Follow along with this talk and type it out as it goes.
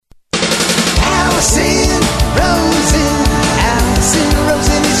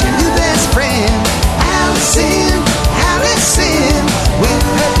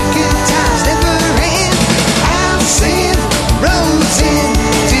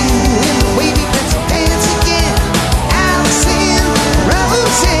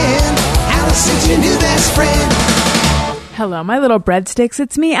Hello, my little breadsticks.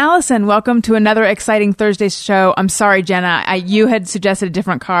 It's me, Allison. Welcome to another exciting Thursday show. I'm sorry, Jenna. You had suggested a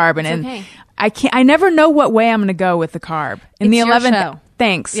different carb, and okay. I never know what way I'm going to go with the carb. In it's the 11th, your show.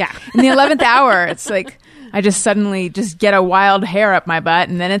 Thanks. Yeah. In the 11th hour, it's like I just suddenly just get a wild hair up my butt,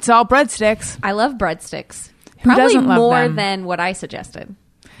 and then it's all breadsticks. I love breadsticks. Who Probably doesn't love more them? than what I suggested.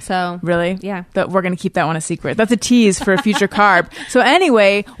 So Really? Yeah. We're going to keep that one a secret. That's a tease for a future carb. So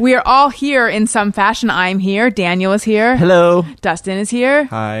anyway, we are all here in some fashion. I'm here. Daniel is here. Hello. Dustin is here.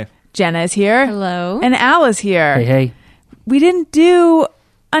 Hi. Jenna is here. Hello. And Al is here. Hey. We didn't do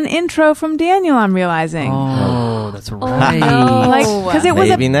an intro from Daniel, I'm realizing. Oh, that's right. no. Because it was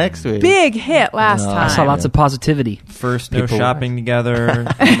Maybe a next week. big hit last I time. saw lots of positivity. First, no People- shopping together. And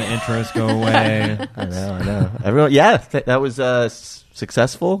the intros go away. I know. Everyone, yeah, that was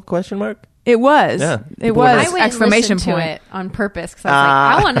successful? Question mark. It was. Yeah. It People were was! nice. I went Exclamation and listened point. to it on purpose because I was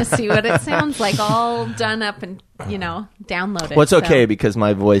like, I want to see what it sounds like all done up and, download it. Well, it's okay So- because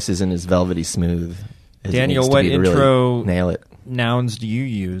my voice isn't as velvety smooth as Daniel, it needs to what be to really intro- nail it? Nouns do you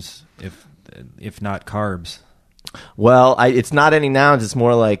use, if not carbs? Well, it's not any nouns. It's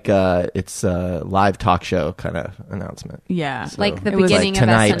more like it's a live talk show kind of announcement. Yeah. So- Like the It was beginning like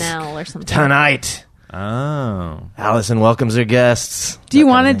tonight. of SNL or something. Tonight, Oh. Allison welcomes her guests. Do you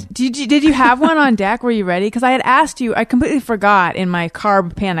That kind want of to? Did you have one on deck? Were you ready? Because I had asked you. I completely forgot in my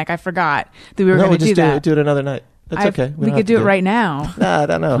carb panic. I forgot that we were thing. No, going we'll to just do that. do it another night. That's okay. We don't could have do to it right now. Nah, I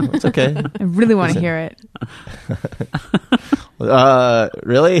don't know. It's okay. I really want to Listen. hear it.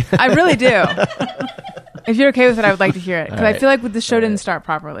 Really? I really do. If you're okay with it, I would like to hear it because All I right. feel like the show didn't start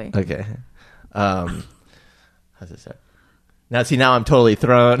properly. Okay. How's it start? Now I'm totally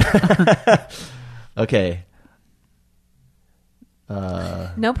thrown. Okay.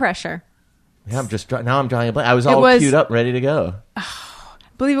 No pressure. Yeah, I'm drawing a blank. I was all was- queued up, ready to go. I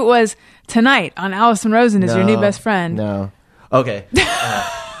believe it was tonight on Allison Rosen is your new best friend. No. Okay.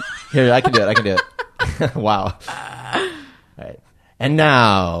 Here, I can do it. Wow. All right. And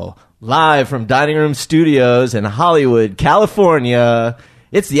now, live from Dining Room Studios in Hollywood, California,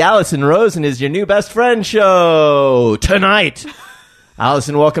 it's the Allison Rosen is your new best friend show. Tonight,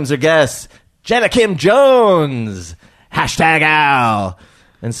 Allison welcomes her guests, Jenna Kim Jones, #Al,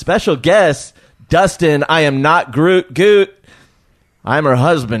 and special guest, Dustin, I am not Groot Goot. I'm her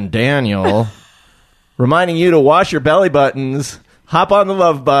husband, Daniel, reminding you to wash your belly buttons, hop on the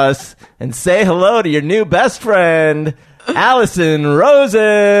love bus, and say hello to your new best friend, Allison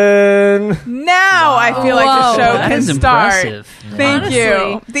Rosen. Now I feel like the Whoa, show that can is start. impressive. Thank Honestly.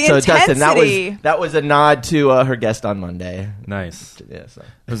 you. The So intensity. Dustin, that was a nod to her guest on Monday. Nice. Yeah, so.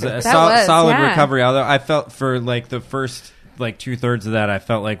 It was a was, solid yeah. recovery. Although I felt for like the first like 2/3 of that, I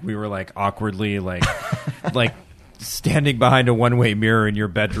felt like we were like awkwardly like standing behind a one-way mirror in your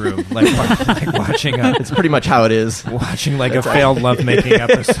bedroom, like watching It's pretty much how it is. like a failed lovemaking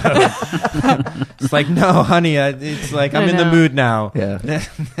episode. It's like, no, honey, it's like I'm I in the know. mood now. Yeah.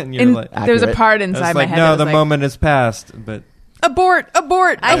 And you're And like, there was a accurate. part I inside was my like, head. no, that was the like, moment has passed. But abort.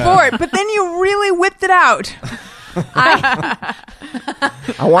 But then you really whipped it out. I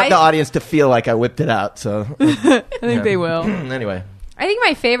want the audience to feel like I whipped it out. So I think they will. anyway, think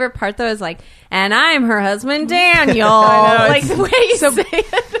my favorite part though is like, and I'm her husband Daniel. I know, Like the way you so- say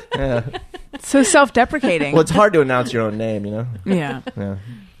it. yeah. So self-deprecating. Well, it's hard to announce your own name, you know. Yeah. Yeah.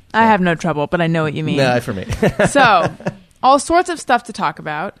 I have no trouble, but I know what you mean. Nah, for me. So, all sorts of stuff to talk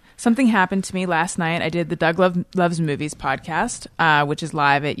about. Something happened to me last night. I did the Doug Loves Movies podcast, which is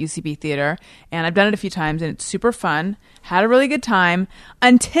live at UCB Theater, and I've done it a few times, and it's super fun. Had a really good time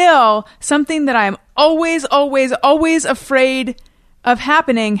until something that I'm always afraid of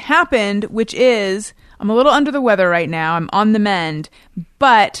happened, which is I'm a little under the weather right now. I'm on the mend,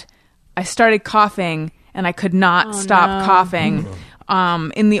 but I started coughing, and I could not stop coughing.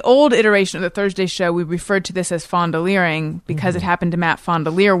 In the old iteration of the Thursday show, we referred to this as fondaleering because it happened to Matt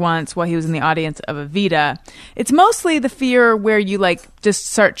Fondelier once while he was in the audience of Evita. It's mostly the fear where you like just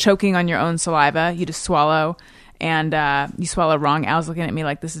start choking on your own saliva. You just swallow, and you swallow wrong. Al's looking at me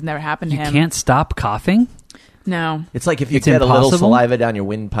like this has never happened to You him. can't stop coughing? No. It's like if you It's get a little impossible? saliva down your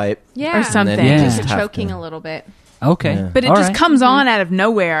windpipe. Yeah. Or something. And then you Yeah. just You're have choking to- a little bit. Okay. Yeah. But it All just right. comes on out of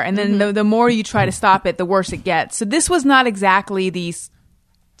nowhere, and then the more you try to stop it, the worse it gets. So this was not exactly the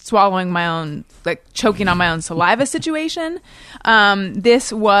swallowing my own, like choking on my own saliva situation.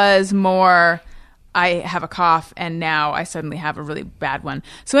 This was more, I have a cough, and now I suddenly have a really bad one.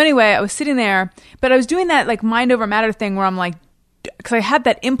 So anyway, I was sitting there, but I was doing that like mind over matter thing where I'm like, because I had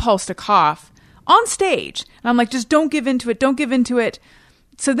that impulse to cough on stage, and I'm like, just don't give into it.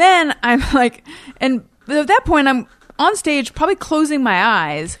 So then I'm like, and at that point I'm on stage, probably closing my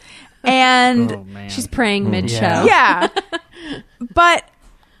eyes, And Oh, man. She's praying mid-show. yeah. But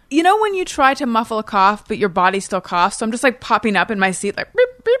you know when you try to muffle a cough, but your body still coughs? So I'm just like popping up in my seat, like beep,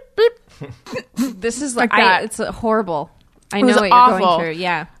 beep, beep. This is Like that. it's horrible. I It know was what you're awful. going through.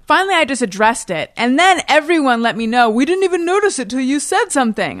 Yeah. Finally, I just addressed it. And then everyone let me know, we didn't even notice it till you said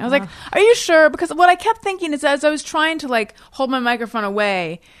something. I was like, are you sure? Because what I kept thinking is as I was trying to like hold my microphone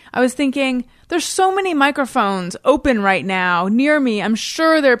away, I was thinking, there's so many microphones open right now near me. I'm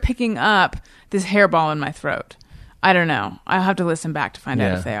sure they're picking up this hairball in my throat. I don't know. I'll have to listen back to find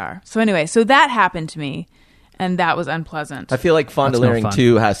out Yeah. if they are. So anyway, so that happened to me. And that was unpleasant. I feel like That's no fondling fun.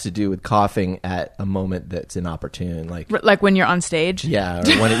 too has to do with coughing at a moment that's inopportune, like Like when you're on stage. yeah,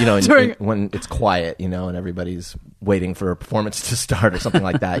 or when During- when it's quiet, and everybody's waiting for a performance to start or something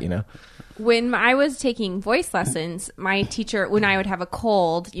like that. When I was taking voice lessons, my teacher, when I would have a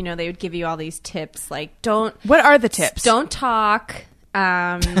cold, they would give you all these tips like don't What are the tips? don't talk.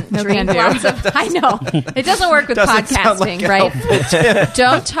 Drink can do. lots of. I know it doesn't work with Doesn't sound like podcasting, right?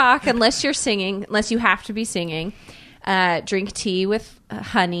 Don't talk unless you're singing, unless you have to be singing. Drink tea with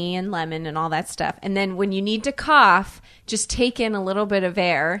honey and lemon and all that stuff. And then when you need to cough, just take in a little bit of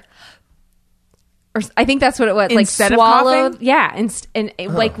air. Or I think that's what it was. Instead like of swallow, coughing? yeah, and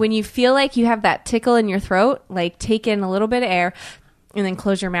like when you feel like you have that tickle in your throat, like take in a little bit of air. And then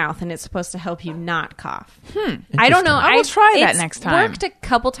close your mouth, and it's supposed to help you not cough. I don't know. I will try that it's next time. Worked a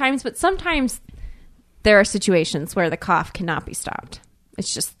couple times, but sometimes there are situations where the cough cannot be stopped.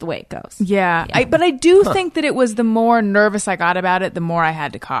 It's just the way it goes. Yeah, but I do think that it was the more nervous I got about it, the more I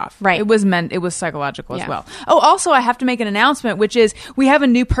had to cough. Right. It was psychological as Yeah. well. Oh, also I have to make an announcement, which is we have a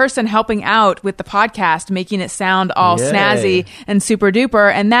new person helping out with the podcast, making it sound all Yay. snazzy and super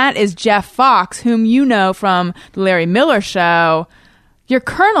duper, and that is Jeff Fox, whom you know from the Larry Miller Show. You're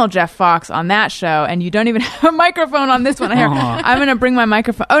Colonel Jeff Fox on that show, and you don't even have a microphone on this one. Here, I'm going to bring my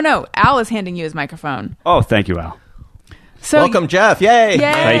microphone. Oh no, Al is handing you his microphone. Oh, thank you, Al. So Welcome, Jeff! Yay! Yay.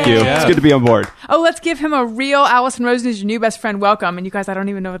 Thank you. Yeah. It's good to be on board. Oh, let's give him a real Allison Rosen is your new best friend welcome. And you guys, I don't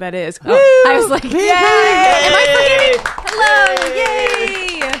even know what that is. Woo! I was like, Yay! Am I forgetting? Hello!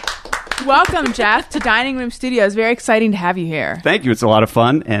 Yay! Welcome, Jeff, to Dining Room Studios. Very exciting to have you here. Thank you. It's a lot of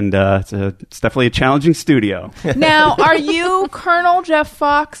fun, and it's definitely a challenging studio. Now, are you Colonel Jeff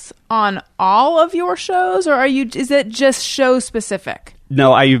Fox on all of your shows, or is it just show specific?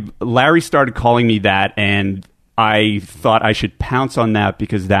 No, Larry started calling me that, and I thought I should pounce on that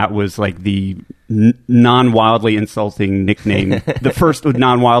because that was like the non-wildly insulting nickname, the first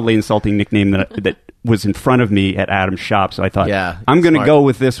non-wildly insulting nickname that was in front of me at Adam's shop. So I thought, Yeah, I'm going to smart. go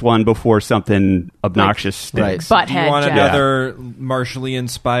with this one before something obnoxious Right. sticks. Do you Butthead want Jeff. another martially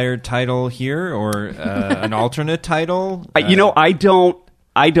inspired title here, or an alternate title?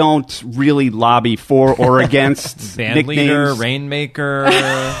 I don't really lobby for or against Band nicknames. leader, rainmaker.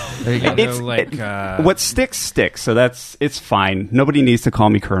 What sticks. So it's fine. Nobody needs to call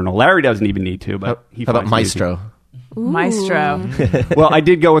me Colonel. Larry doesn't even need to, but he How about finds me Maestro? Maestro. Well, I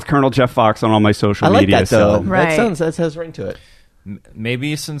did go with Colonel Jeff Fox on all my social I like media. that though. So Right. That has ring to it.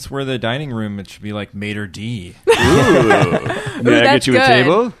 Maybe since we're the dining room, it should be like Mater D. May I that's get you a good.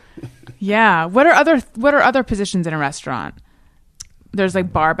 table? Yeah. What are other positions in a restaurant? There's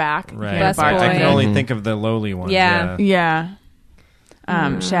like bar back. Right. Bus I can boy. only think of the lowly ones. Yeah. Yeah.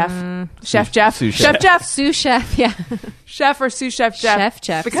 Chef Jeff. Sous Chef chef. Jeff. Sous chef, yeah. Chef or sous chef Jeff. Chef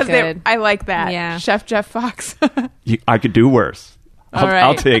Jeff's because good. I like that. Yeah. Chef Jeff Fox. I could do worse. All right.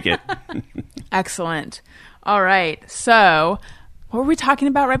 I'll take it. Excellent. All right. So, what were we talking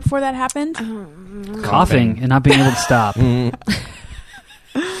about right before that happened? Coughing and not being able to stop.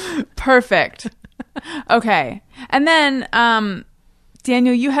 Perfect. Okay. And then,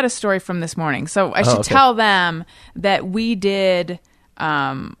 Daniel, you had a story from this morning. So I should okay. tell them that we did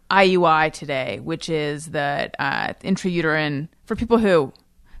IUI today, which is the intrauterine,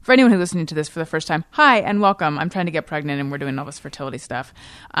 for anyone who's listening to this for the first time, hi and welcome. I'm trying to get pregnant and we're doing all this fertility stuff.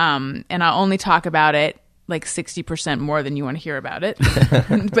 And I'll only talk about it like 60% more than you want to hear about it,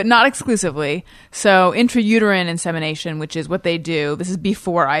 but not exclusively. So intrauterine insemination, which is what they do. This is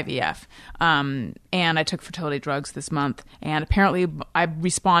before IVF. And I took fertility drugs this month, and apparently I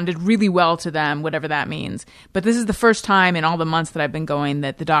responded really well to them, whatever that means. But this is the first time in all the months that I've been going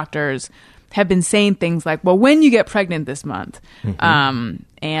that the doctors have been saying things like, well, when you get pregnant this month,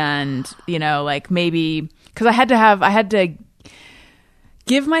 and, like maybe, because I had to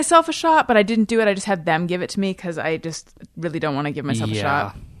give myself a shot, but I didn't do it. I just had them give it to me because I just really don't want to give myself a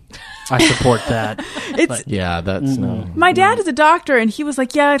shot. I support that. It's Yeah, that's no. my dad is a doctor, and he was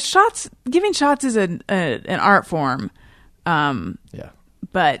like, "Yeah, giving shots is an art form." Yeah.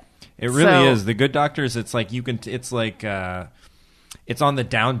 But It really is. The good doctors, it's like it's on the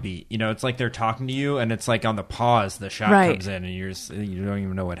downbeat. You know, it's like they're talking to you, and it's like on the pause, the shot Right. comes in, and you don't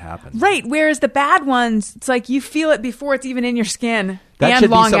even know what happened. Right. Whereas the bad ones, it's like you feel it before it's even in your skin That and should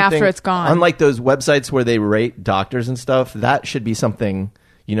be long something- after it's gone. Unlike those websites where they rate doctors and stuff, that should be something,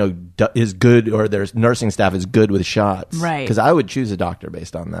 you know, is good, or their nursing staff is good with shots. Right. Because I would choose a doctor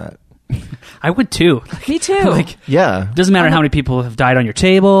based on that. I would too. Me too. Like, Yeah. doesn't matter how many people have died on your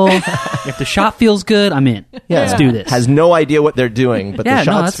table. If the shot feels good, I'm in. Yeah. Let's do this. Has no idea what they're doing, but yeah, the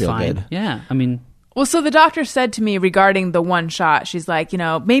shots no, that's feel fine. good. Yeah, I mean, Well, so the doctor said to me regarding the one shot, she's like, you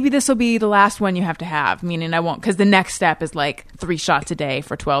know, maybe this will be the last one you have to have, meaning I won't, because the next step is like 3 shots a day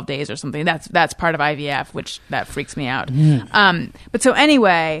for 12 days or something. That's part of IVF, which that freaks me out. But so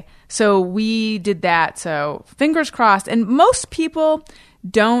anyway, so we did that. So fingers crossed. And most people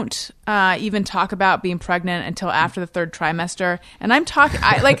don't even talk about being pregnant until after the 3rd trimester. And I'm talking,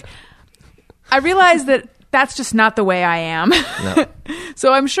 I realize that that's just not the way I am. No.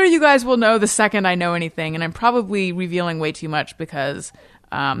 So I'm sure you guys will know the second I know anything, and I'm probably revealing way too much because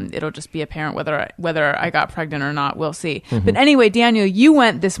it'll just be apparent whether I got pregnant or not. We'll see. But anyway, Daniel, you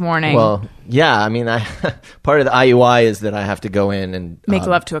went this morning. Well, yeah. I mean, part of the IUI is that I have to go in and Make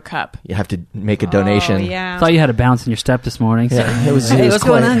love to a cup. You have to make a donation. Oh, yeah. thought you had a bounce in your step this morning. So. Yeah, it was. Hey, it was what's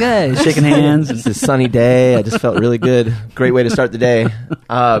going quite- on, guys? Shaking hands. It's a sunny day. I just felt really good. Great way to start the day.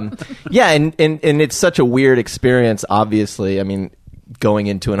 Yeah, and it's such a weird experience, obviously. I mean, going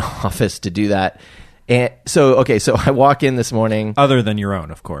into an office to do that. And so I walk in this morning. Other than your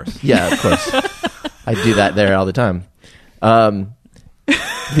own, of course. Yeah, of course. I do that there all the time.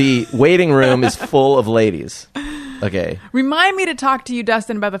 The waiting room is full of ladies. Okay. Remind me to talk to you,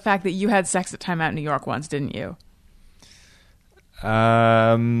 Dustin, about the fact that you had sex at Time Out New York once, didn't you?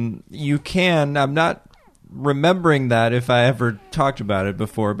 You can. I'm not remembering that if I ever talked about it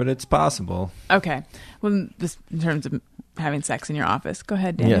before, but it's possible. Okay. Well, this in terms of having sex in your office. Go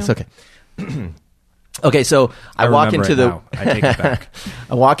ahead, Daniel. Yes, okay. Okay, so I walk remember into it the now. I take it back.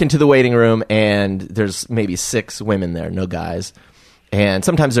 I walk into the waiting room and there's maybe 6 women there, no guys. And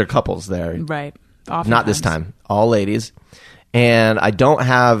sometimes there are couples there. Right. Not this time. All ladies. And I don't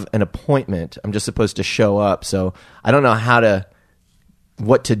have an appointment. I'm just supposed to show up. So I don't know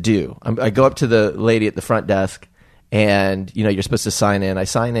what to do. I go up to the lady at the front desk and, you know, you're supposed to sign in. I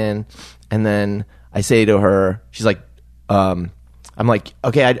sign in and then I say to her, she's like, I'm like,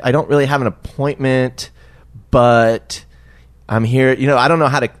 okay, I don't really have an appointment, but I'm here. You know, I don't know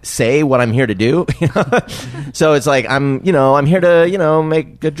how to say what I'm here to do. You know? So it's like, I'm here to, you know,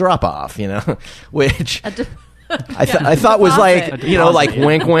 make a drop off, you know, which I thought was like, deposit. you know, like Yeah.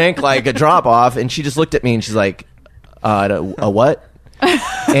 wink, wink, like a drop off. And she just looked at me and she's like, a what?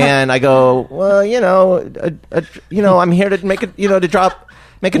 And I go, well, you know, I'm here to make it, you know, to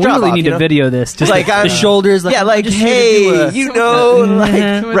make a We drop really off, need you to know? video this. Just Like, like I'm- the shoulders. Like, Yeah, like, I'm just here to hey, do a- you know,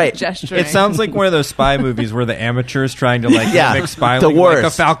 like, right. Gesturing. It sounds like one of those spy movies where the amateurs trying to like Yeah, mimic spying, the like a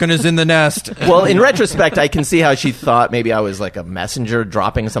worst. falcon is in the nest. Well, in retrospect, I can see how she thought maybe I was like a messenger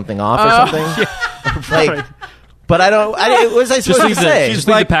dropping something off or something. Like, but what was I supposed to leave the- say? just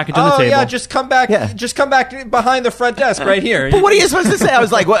leave the package on the table. yeah, just come back. Yeah. Just come back behind the front desk right here. But what are you supposed to say? I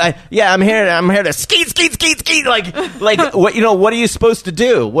was like, "What? I'm here to skeet. Like, what? You know, what are you supposed to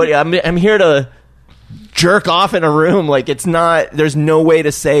do? What? I'm here to jerk off in a room. Like, it's not. There's no way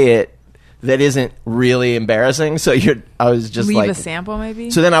to say it that isn't really embarrassing. So I was just Leave like a sample,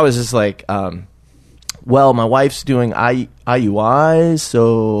 maybe. So then I was just like, well, my wife's doing IUIs,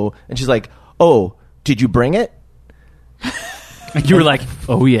 so, and she's like, oh, did you bring it? And you were like,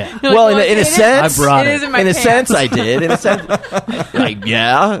 oh yeah. Well, in a it is- sense, I brought it it. is in my in a pants. sense, I did. In a sense, like,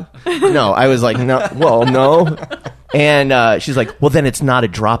 yeah. No, I was like, no. Well, no. And she's like, well, then it's not a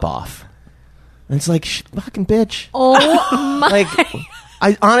drop off. And it's like, fucking bitch. Oh my! Like,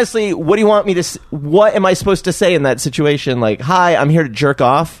 I honestly, what do you want me to? What am I supposed to say in that situation? Like, hi, I'm here to jerk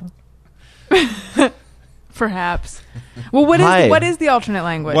off. Perhaps. Well, Hi. what is the alternate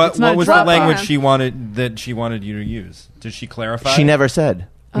language? What It's not was the drop language off. she wanted you to use? Did she clarify? She never said.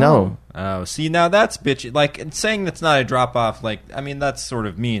 No, Oh, see, now that's bitchy. Like saying that's not a drop off. Like, I mean, that's sort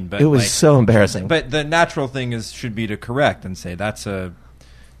of mean. But it was like, so embarrassing. But the natural thing should be to correct and say that's a,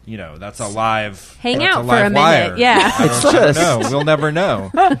 you know, that's a live. Hang that's out a for a live minute, wire. yeah. I It's don't just- know. We'll never know.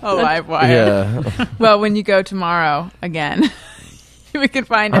 A live wire. yeah. Well, when you go tomorrow again, we can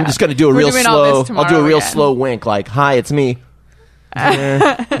find out. I'm just going to do a We're real doing all slow. this I'll do a tomorrow real again. slow wink, like, "Hi, it's me."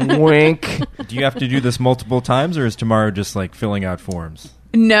 Wink. Do you have to do this multiple times, or is tomorrow just like filling out forms?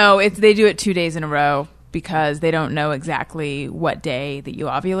 No, they do it 2 days in a row because they don't know exactly what day that you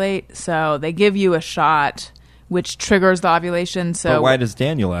ovulate. So they give you a shot which triggers the ovulation. So But why does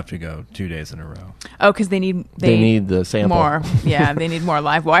Daniel have to go 2 days in a row? Oh, because they need the sample. more. Yeah, they need more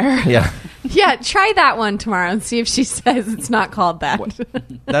live wire. Yeah. Yeah, try that one tomorrow and see if she says it's not called that.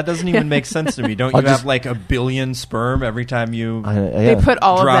 That doesn't even make sense to me. Don't I'll you just- have like a billion sperm every time you... They put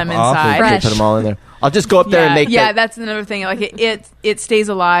all of Drop them off inside. They Fresh. put them all in there. I'll just go up there and make yeah, that. that's another thing. Like it stays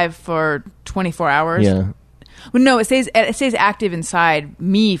alive for 24 hours. Yeah. Well, no, it stays active inside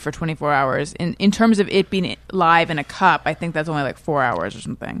me for 24 hours. In terms of it being live in a cup, I think that's only like 4 hours or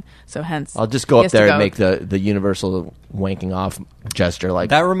something. So hence, I'll just go he up has to there go. and make the universal wanking off gesture.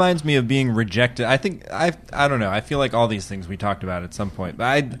 Like That reminds me of being rejected. I think I don't know. I feel like all these things we talked about at some point.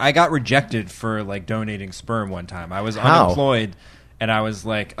 But I got rejected for like donating sperm one time. I was How? unemployed, and I was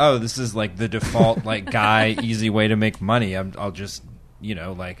like, "Oh, this is like the default like guy easy way to make money. I'll just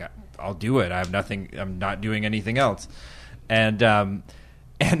like I'll do it. I have nothing. I'm not doing anything else." And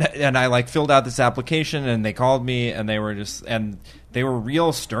I like filled out this application, and they called me, and they were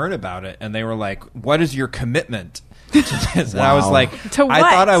real stern about it, and they were like, "What is your commitment to this?" And I was Wow. like, To I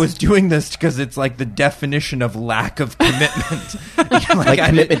what? thought I was doing this because it's like the definition of lack of commitment. Like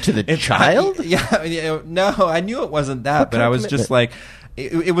commitment to the it's child? no, I knew it wasn't that, but kind I of was just commitment? like,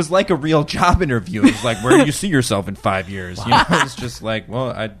 it was like a real job interview. It was like, where do you see yourself in 5 years? It's just like, well,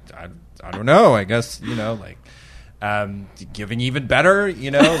 I don't know. I guess like. Giving even better,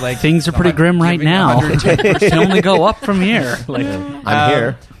 like Things are pretty grim right giving now. 110%. It can only go up from here. Like, I'm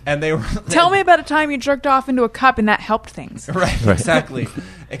here. And they were Tell me about a time you jerked off into a cup and that helped things. right, exactly.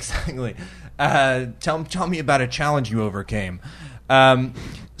 Tell me about a challenge you overcame.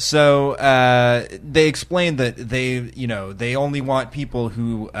 So they explained that they only want people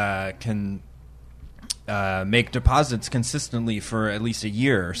who can make deposits consistently for at least a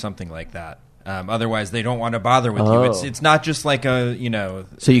year or something like that. Otherwise, they don't want to bother with you. Oh. It's not just like a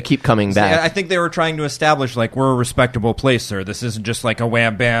So you keep coming back. I think they were trying to establish like we're a respectable place, sir. This isn't just like a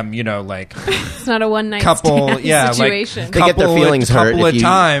wham bam, like It's not a one night couple, stand yeah, situation. like They get their feelings hurt couple if of you-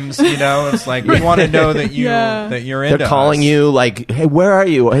 times. It's like we want to know that Yeah. that you're into They're calling us. you like, "Hey, where are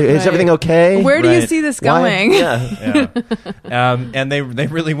you? Is Right. everything okay?" Where do you Right. see this Why- going? Yeah. Yeah. And they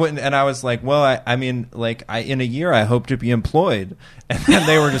really wouldn't. And I was like, well, I mean, like, in a year, I hope to be employed. And then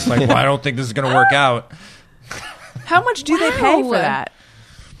they were just like, well, I don't think this is going to work out. How much do they pay for Wow. that?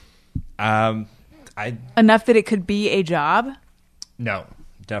 I Enough that it could be a job? no,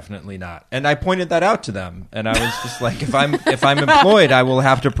 definitely not. And I pointed that out to them. And I was just like, if I'm employed, I will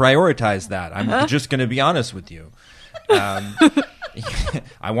have to prioritize that. I'm just going to be honest with you.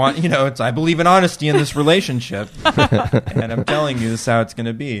 I want, I believe in honesty in this relationship, and I'm telling you this is how it's going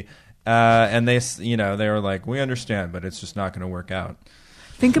to be. And they were like, we understand, but it's just not going to work out.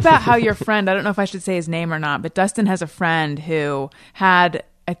 Think about how your friend, I don't know if I should say his name or not, but Dustin has a friend who had,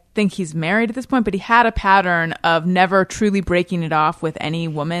 I think he's married at this point, but he had a pattern of never truly breaking it off with any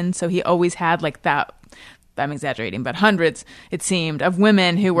woman. So he always had like that. I'm exaggerating, but hundreds, it seemed, of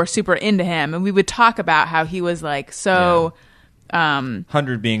women who were super into him. And we would talk about how he was like so...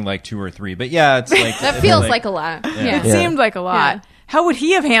 100 being like 2 or 3, but yeah, it's like That it's feels like a lot. It Yeah. seemed like a lot. Yeah. How would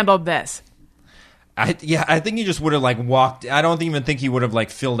he have handled this? I think he just would have like walked. I don't even think he would have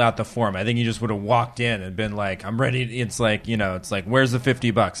like filled out the form. I think he just would have walked in and been like, "I'm ready." It's like it's like, "Where's the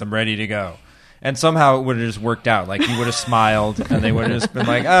 $50? I'm ready to go." And somehow it would have just worked out. Like he would have smiled, and they would have just been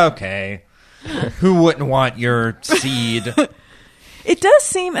like, "Okay, who wouldn't want your seed?" It does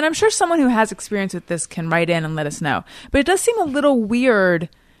seem, and I'm sure someone who has experience with this can write in and let us know, but it does seem a little weird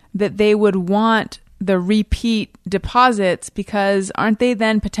that they would want the repeat deposits, because aren't they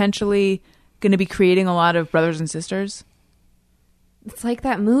then potentially going to be creating a lot of brothers and sisters? It's like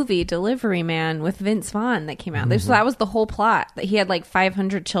that movie Delivery Man with Vince Vaughn that came out. That was the whole plot, that he had like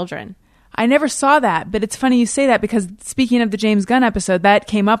 500 children. I never saw that, but it's funny you say that, because speaking of the James Gunn episode, that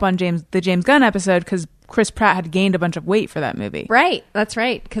came up on the James Gunn episode because Chris Pratt had gained a bunch of weight for that movie. Right, that's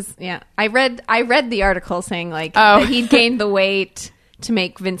right. Because I read the article saying like Oh. that he'd gained the weight to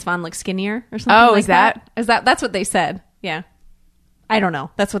make Vince Vaughn look skinnier or something. Oh, like is that? That's what they said? Yeah, I don't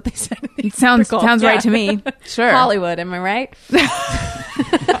know. That's what they said. in the It sounds article. right Yeah. to me. Sure. Hollywood, am I right?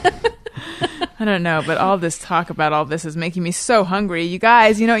 I don't know, but all this talk about all this is making me so hungry. You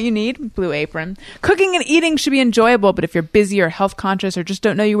guys, you know what you need? Blue Apron. Cooking and eating should be enjoyable, but if you're busy or health conscious or just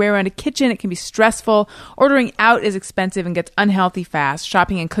don't know your way around a kitchen, it can be stressful. Ordering out is expensive and gets unhealthy fast.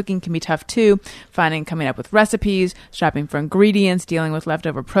 Shopping and cooking can be tough too. Finding, coming up with recipes, shopping for ingredients, dealing with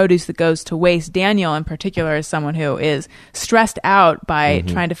leftover produce that goes to waste. Daniel, in particular, is someone who is stressed out by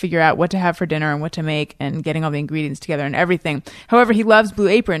trying to figure out what to have for dinner and what to make and getting all the ingredients together and everything. However, he loves Blue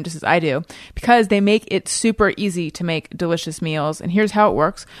Apron just as I do, because they make it super easy to make delicious meals. And here's how it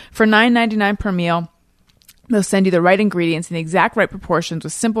works. For $9.99 per meal, They'll send you the right ingredients in the exact right proportions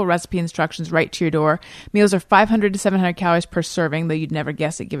with simple recipe instructions right to your door. Meals are 500 to 700 calories per serving, though you'd never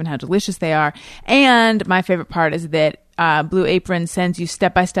guess it given how delicious they are. And my favorite part is that Blue Apron sends you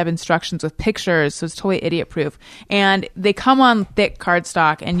step-by-step instructions with pictures, so it's totally idiot-proof. And they come on thick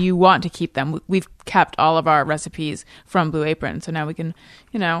cardstock, and you want to keep them. We've kept all of our recipes from Blue Apron, so now we can,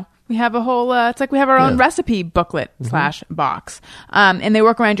 we have a whole, it's like we have our own recipe booklet / box. And they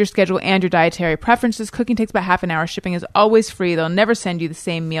work around your schedule and your dietary preferences. Cooking takes about half an hour. Shipping is always free. They'll never send you the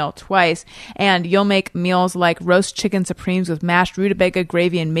same meal twice. And you'll make meals like roast chicken supremes with mashed rutabaga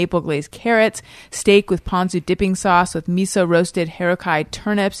gravy and maple glazed carrots, steak with ponzu dipping sauce with miso roasted Harukai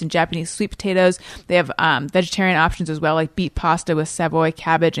turnips and Japanese sweet potatoes. They have vegetarian options as well, like beet pasta with Savoy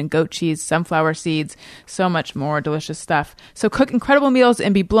cabbage and goat cheese, sunflower seeds, so much more delicious stuff. So cook incredible meals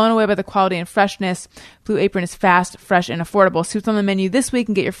and be blown away by the quality and freshness. Blue Apron is fast, fresh, and affordable. See what's on the menu this week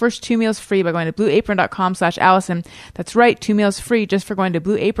and get your first 2 meals free by going to blueapron.com/Allison. That's right, 2 meals free just for going to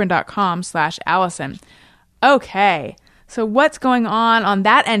blueapron.com/Allison. Okay, so what's going on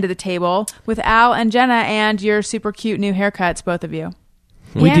that end of the table with Al and Jenna and your super cute new haircuts, both of you?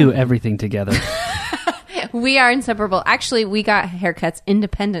 We Yeah. do everything together. We are inseparable. Actually, we got haircuts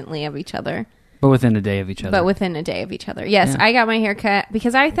independently of each other. But within a day of each other. But within a day of each other. Yes, Yeah. I got my hair cut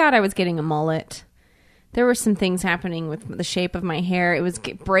because I thought I was getting a mullet. There were some things happening with the shape of my hair. It was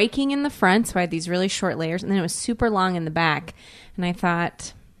breaking in the front, so I had these really short layers, and then it was super long in the back. And I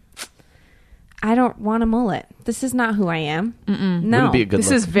thought, I don't want a mullet. This is not who I am. No. Wouldn't be a good This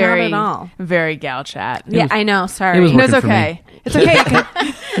look. is very, Not at all. very gal chat. Yeah, I know. Sorry. it was No, it's working for okay. me. It's okay.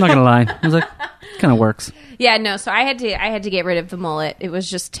 I'm not going to lie. I was like, kind of works. Yeah, no. So I had to get rid of the mullet. It was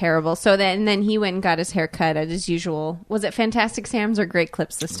just terrible. So then he went and got his hair cut at his usual. Was it Fantastic Sam's or Great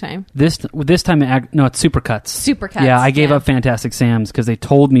Clips this time? This time, no, it's Supercuts. Supercuts, Yeah, I gave yeah. up Fantastic Sam's because they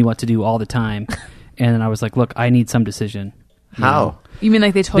told me what to do all the time. And then I was like, look, I need some decision. You How? know? You mean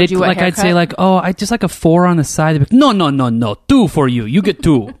like they told you what Like haircut? I'd say like, oh, I just like a 4 on the side. They'd be like, no, 2 for you. You get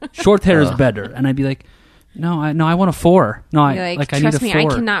 2. Short hair is better. And I'd be like, no, I want a 4. No, You're I like, need a trust 4. me, I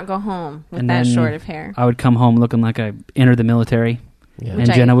cannot go home with And that then short of hair. I would come home looking like I entered the military, Yeah. and Which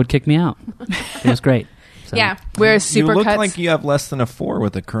I- Jenna would kick me out. It was great. So, Yeah. Whereas You super look cuts, like you have less than a 4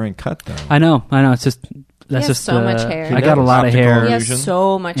 with the current cut, though. I know. It's just that's has just so much hair. I got a lot of Optical hair He illusion. has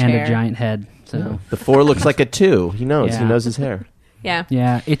so much and hair. a giant head. So The 4 looks like a 2. He knows. He Yeah. knows his hair. Yeah.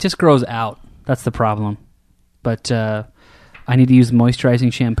 yeah, it just grows out. That's the problem. But I need to use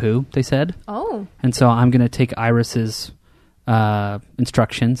moisturizing shampoo. They said, Oh. and so I'm going to take Iris's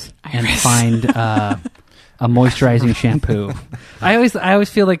instructions and find a moisturizing shampoo. I always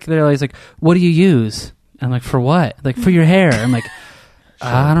feel like they're always like, "What do you use?" I'm like, "For what?" Like for your hair. I'm like,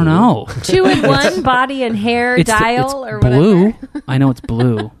 I don't know. 2-in-1 body and hair It's dial it's or blue. whatever. I know it's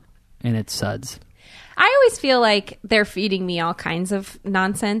blue, and it's suds. I always feel like they're feeding me all kinds of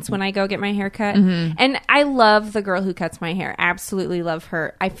nonsense when I go get my hair cut. And I love the girl who cuts my hair. Absolutely love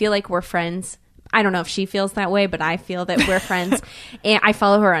her. I feel like we're friends. I don't know if she feels that way, but I feel that we're friends. And I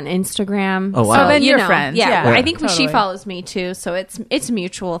follow her on Instagram. Oh, wow. So then You you're know, friends. Yeah, Yeah, I think she totally. follows me too, so it's a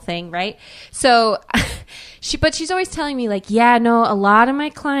mutual thing, right? So she's always telling me like, yeah, no, a lot of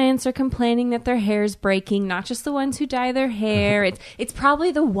my clients are complaining that their hair's breaking, not just the ones who dye their hair. It's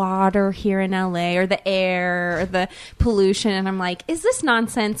probably the water here in LA or the air or the pollution. And I'm like, is this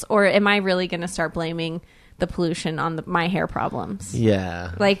nonsense, or am I really going to start blaming the pollution on my hair problems?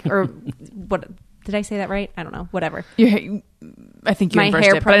 Yeah. Like, or what? Did I say that right? I don't know. Whatever. I think you My inversed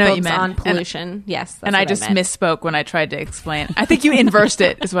hair it, but I know what you problems meant. on pollution. Yes, that's And I what just meant. misspoke when I tried to explain. I think you inversed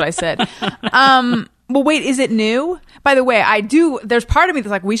it, is what I said. Well, wait, is it new? By the way, there's part of me that's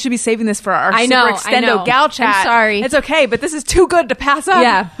like, we should be saving this for our I super know, I extendo know. gal chat. I'm sorry. It's okay, but this is too good to pass up.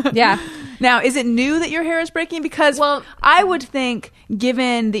 Yeah. Now, is it new that your hair is breaking? Because I would think,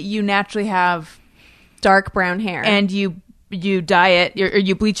 given that you naturally have Dark brown hair. and you dye it or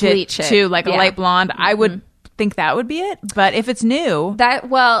you bleach it to like a yeah. light blonde, I would think that would be it. But if it's new,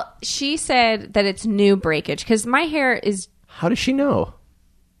 she said that it's new breakage because my hair is, How does she know?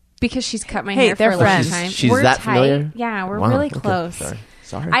 because she's cut my Hey, hair for they're a long friends. time. She's We're that tight. familiar? Yeah, we're Wow, really okay. close.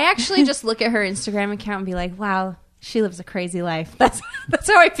 Sorry. I actually just look at her Instagram account and be like, wow, she lives a crazy life. That's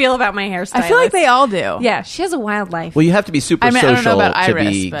how I feel about my hairstyle. I feel like they all do. Yeah, she has a wild life. Well, you have to be super I mean, I don't know social about to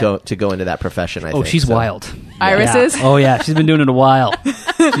Iris, but- go into that profession. I Oh, think. she's So- wild. Iris Yeah. is? Oh yeah, she's been doing it a while.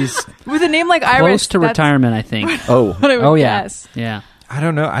 She's With a name like close Iris, to that's retirement, I think. Oh, what I would Oh yeah, guess. yeah. I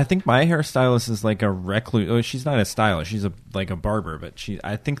don't know. I think my hairstylist is like a recluse. Oh, she's not a stylist. She's like a barber, but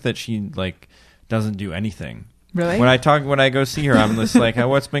I think that she like doesn't do anything. Really? When I go see her, I'm just like,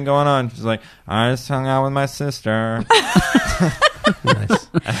 "What's been going on?" She's like, "I just hung out with my sister." Nice.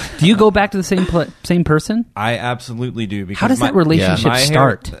 Do you go back to the same person? I absolutely do. Because How does that relationship my hair-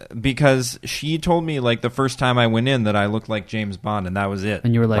 start? because she told me like the first time I went in that I looked like James Bond, and that was it.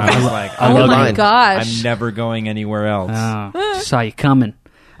 And you were like, I was I like, I Oh love my mine. gosh. I'm never going anywhere else. Saw you coming.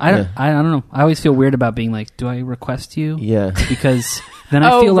 I don't know. I always feel weird about being like, do I request you? Yeah. Because then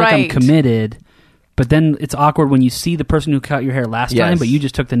I Oh, feel like I'm right. committed. But then it's awkward when you see the person who cut your hair last Yes. time, but you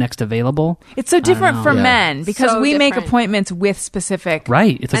just took the next available. It's so different know. for Yeah. men because So we make different. appointments with specific.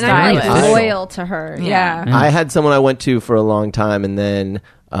 Right. It's a And I'm like stylist. loyal to her. Yeah. Yeah. I had someone I went to for a long time, and then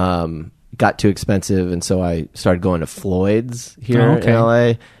got too expensive, and so I started going to Floyd's here Oh, okay. in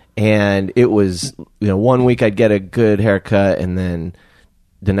LA. And it was, 1 week I'd get a good haircut, and then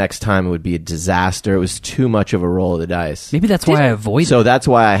the next time it would be a disaster. It was too much of a roll of the dice. Maybe that's why I avoid So it. that's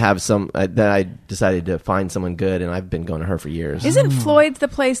why I have then I decided to find someone good, and I've been going to her for years. Isn't Floyd's the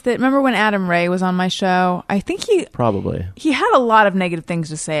place that? Remember when Adam Ray was on my show? I think Probably. he had a lot of negative things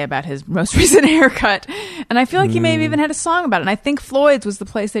to say about his most recent haircut, and I feel like he may have even had a song about it. And I think Floyd's was the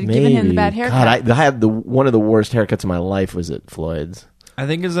place that had given him the bad haircut. God, I had one of the worst haircuts of my life was at Floyd's. I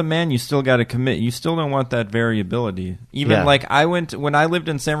think as a man, you still got to commit. You still don't want that variability. Even Yeah. like when I lived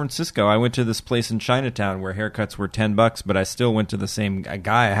in San Francisco, I went to this place in Chinatown where haircuts were $10, but I still went to the same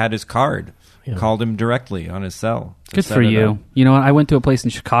guy. I had his card, called him directly on his cell. to Good set for it you. up. You know what? I went to a place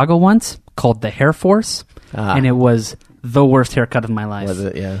in Chicago once called the Hair Force, and it was the worst haircut of my life. Was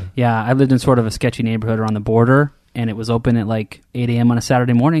it? Yeah. Yeah, I lived in sort of a sketchy neighborhood around the border, and it was open at like 8 a.m. on a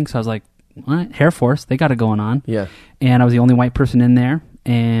Saturday morning. So I was like, all right, Hair Force, they got it going on. Yeah. And I was the only white person in there,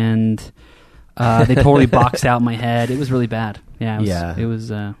 and they totally boxed out my head. It was really bad. Yeah, it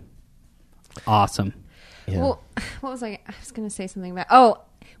was awesome. Yeah. Well, what was I was going to say something about. Oh,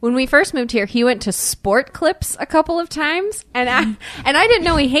 when we first moved here, he went to Sport Clips a couple of times, and I didn't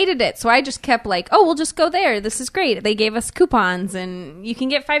know he hated it, so I just kept like, oh, we'll just go there. This is great. They gave us coupons, and you can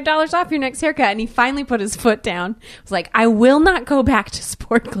get $5 off your next haircut. And he finally put his foot down. I was like, I will not go back to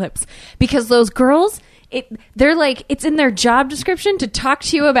Sport Clips because those girls, they're like, it's in their job description to talk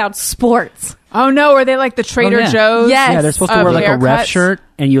to you about sports. Oh no, are they like the Trader yeah. Joe's? Yes. Yeah, they're supposed to of wear like a ref haircuts? shirt,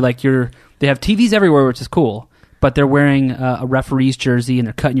 and they have TVs everywhere, which is cool. But they're wearing a referee's jersey, and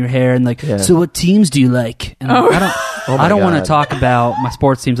they're cutting your hair, and like, so what teams do you like? And I don't, Oh my I don't want to God. talk about my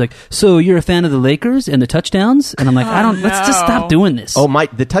sports teams. Like, so you're a fan of the Lakers and the touchdowns? And I'm like, let's just stop doing this. Oh,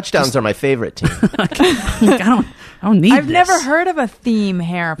 the touchdowns are my favorite team. Like, I don't need. I've this. never heard of a theme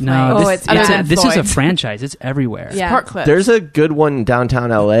hair place. No, it's other than this is a Floyd's. franchise. It's everywhere. Yeah. Sport Clips. There's a good one in downtown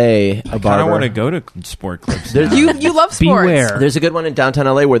LA. I don't want to go to Sport Clips. There's- now. you love sports. Beware. There's a good one in downtown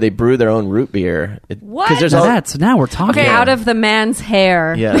LA where they brew their own root beer. What? There's Now we're talking. Okay, Out of the man's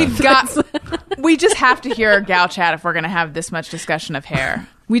hair. yeah. We've got. We just have to hear gal chat if we're going to have this much discussion of hair.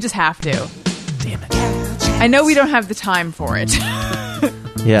 We just have to. Damn it. I know we don't have the time for it.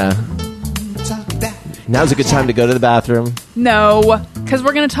 Yeah. Now's a good time to go to the bathroom. No, because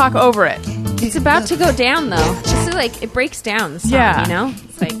we're going to talk over it. It's about to go down, though. This is like, it breaks down, the song, Yeah. you know?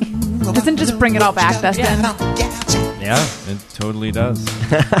 It's like, Doesn't just bring it all back, Dustin. Yeah, it totally does.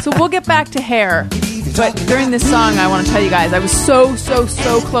 So we'll get back to hair. But during this song, I want to tell you guys, I was so close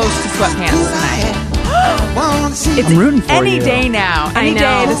to sweatpants tonight. It's I'm rooting for any you. day now. I Any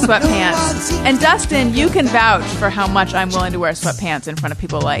day know. to sweatpants. And Dustin, you can vouch for how much I'm willing to wear sweatpants in front of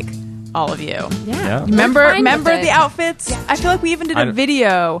people like all of you. Yeah. Remember We're fine with it. the outfits? I feel like we even did I a don't-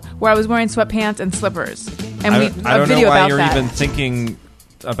 video where I was wearing sweatpants and slippers. And I a don't know video why about you're that. even thinking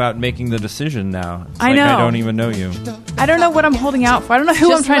about making the decision now. It's I like know. I don't even know you. I don't know what I'm holding out for. I don't know who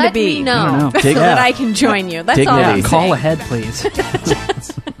just I'm trying let to be. me know I don't know. so that I can join you. That's all Dignity. I'm Call saying. ahead, please.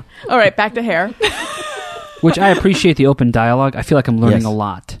 All right, back to hair. Which I appreciate the open dialogue. I feel like I'm learning Yes. a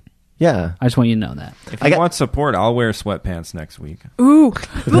lot. Yeah. I just want you to know that. If I you got- want support, I'll wear sweatpants next week. Ooh,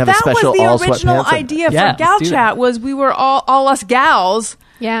 have well, a that special was the all original sweatpants? idea Yeah, for Gal let's do Chat. Was we were all us gals.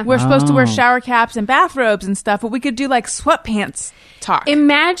 Yeah. We're supposed to wear Oh. shower caps and bathrobes and stuff, but we could do like sweatpants talk.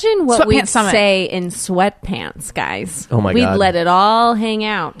 Imagine what Sweatpants we'd Summit. say in sweatpants, guys. Oh my We'd God. let it all hang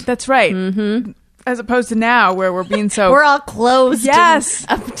out. That's right. Mm-hmm. As opposed to now, where we're being so We're all closed Yes.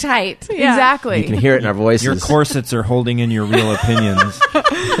 and uptight. Yeah. Exactly. You can hear it in our voices. Your corsets are holding in your real opinions.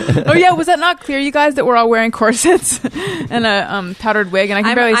 Oh yeah, was that not clear, you guys, that we're all wearing corsets and a powdered wig, and I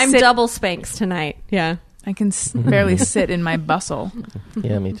can barely I'm sit. double Spanx tonight. Yeah. I can barely sit in my bustle.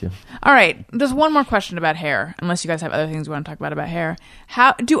 Yeah, me too. All right, there's one more question about hair. Unless you guys have other things you want to talk about hair.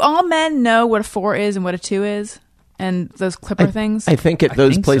 How do all men know what a 4 is and what a 2 is, and those clipper things? I think at I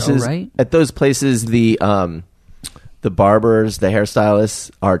those think so, places, right? at those places, the barbers, the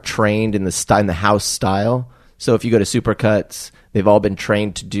hairstylists are trained in the house style. So if you go to Supercuts, they've all been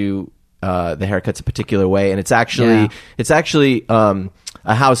trained to do the haircut's a particular way, and it's actually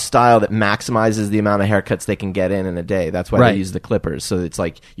a house style that maximizes the amount of haircuts they can get in a day. That's why Right. they use the clippers. So it's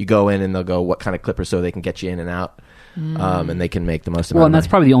like you go in and they'll go, what kind of clippers, so they can get you in and out, and they can make the most amount. Well, and of that's money.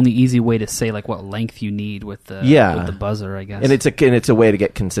 probably the only easy way to say like what length you need with the with the buzzer, I guess. And it's a way to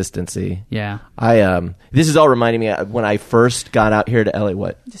get consistency. yeah. This is all reminding me when I first got out here to LA.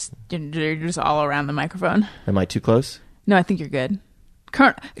 What? You're just all around the microphone. Am I too close? No, I think you're good.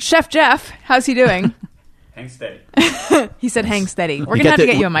 Chef Jeff, how's he doing? Hang steady. He said, "Hang steady." We're You gonna have to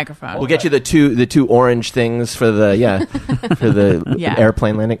the- get you a microphone. We'll get you the two orange things for the for the Yeah.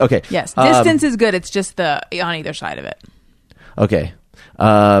 airplane landing. Okay. Yes, distance is good. It's just the on either side of it. Okay.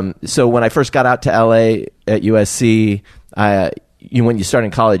 So when I first got out to LA at USC, when you start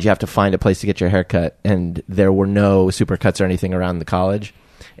in college, you have to find a place to get your hair cut, and there were no Supercuts or anything around the college,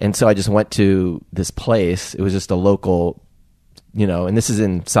 and so I just went to this place. It was just a local, and this is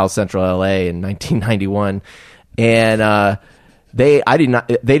in South Central LA in 1991, and they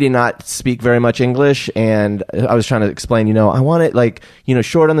did not speak very much English, and I was trying to explain, I want it like,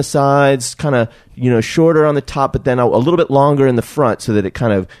 short on the sides, kind of, shorter on the top, but then a little bit longer in the front so that it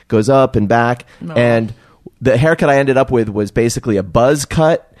kind of goes up and back. No. And the haircut I ended up with was basically a buzz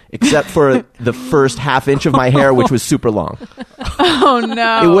cut, except for the first half inch of my hair, which was super long. Oh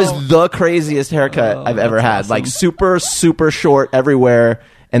no! It was the craziest haircut I've ever had. Like super, super short everywhere,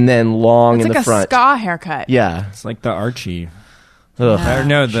 and then long It's in like the a front. ska haircut. Yeah. It's like the Archie. Ugh. Or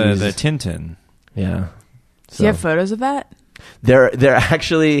no, the Jesus. Tintin. Yeah. Do you have photos of that? They're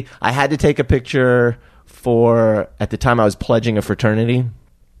actually, I had to take a picture at the time I was pledging a fraternity.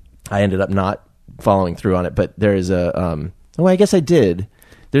 I ended up not following through on it, but there is I guess I did.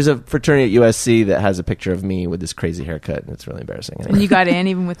 There's a fraternity at USC that has a picture of me with this crazy haircut, and it's really embarrassing. Anyway. And you got in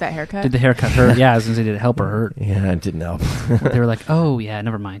even with that haircut? Did the haircut hurt? Yeah, I was going to say, did it help or hurt? Yeah, it didn't help. They were like, oh, yeah,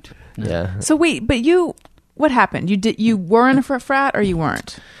 never mind. No. Yeah. So wait, but what happened? You were in a frat or you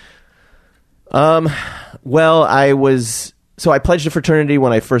weren't? Well, I pledged a fraternity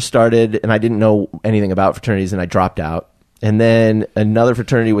when I first started, and I didn't know anything about fraternities, and I dropped out. And then another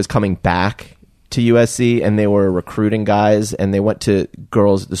fraternity was coming back to USC, and they were recruiting guys, and they went to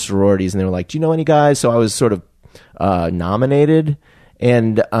girls at the sororities, and they were like, do you know any guys? So I was sort of nominated,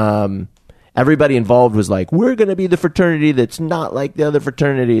 and everybody involved was like, we're going to be the fraternity that's not like the other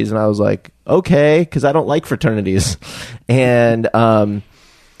fraternities. And I was like, okay, because I don't like fraternities. And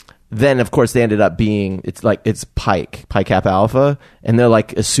then, of course, they ended up being, it's Pi Kappa Alpha, and they're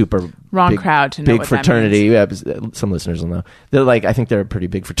like a super Wrong big, crowd to know big what fraternity. that Yeah, some listeners will know. They're like, I think they're a pretty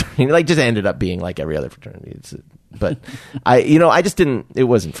big fraternity. Like, just ended up being like every other fraternity. But I just didn't. It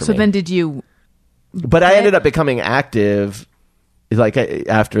wasn't for me. So then did you? But I ended up becoming active, like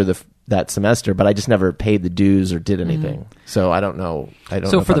after that semester. But I just never paid the dues or did anything. So I don't know.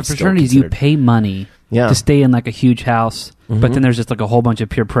 So for the fraternities, you pay money to stay in like a huge house, but then there's just like a whole bunch of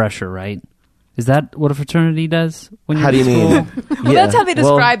peer pressure, right? Is that what a fraternity does? When you're How do you in school? mean? Well, that's how they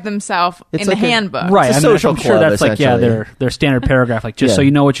Well, describe themselves it's in the like a- handbook. Right, It's a I'm social sure club, that's like essentially. their standard paragraph, like just so Yeah.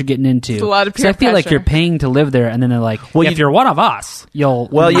 you know what you're getting into. It's a lot of So peer I feel like pressure. you're paying to live there, and then they're like, Well, if you're one of us, you'll.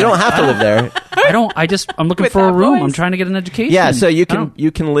 Well, you don't have to live there. I'm looking With for a that room. voice. I'm trying to get an education. Yeah, so you I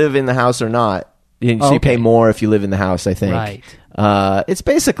don't- can live in the house or not. So you okay. pay more if you live in the house, I think. Right. It's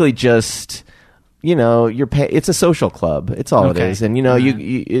basically just, it's a social club. It's all Okay. it is. And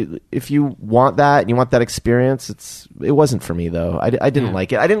if you want that and you want that experience, it wasn't for me though. I didn't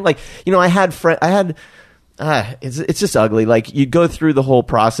like it. I didn't like. I had it's just ugly. Like you go through the whole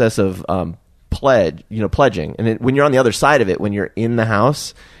process of pledging, and when you're on the other side of it, when you're in the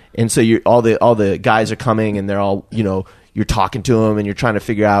house, and so all the guys are coming, and they're all you're talking to them, and you're trying to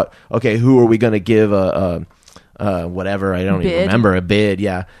figure out, okay, who are we going to give a whatever, I don't even Bid? remember, a bid,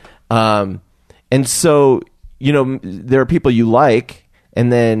 yeah. And so, there are people you like, and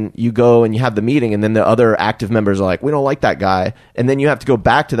then you go and you have the meeting, and then the other active members are like, we don't like that guy. And then you have to go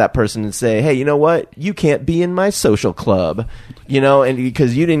back to that person and say, hey, you know what? You can't be in my social club, and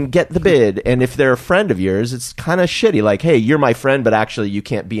because you didn't get the bid. And if they're a friend of yours, it's kind of shitty. Like, hey, you're my friend, but actually you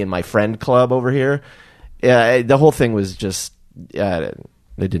can't be in my friend club over here. The whole thing was just, they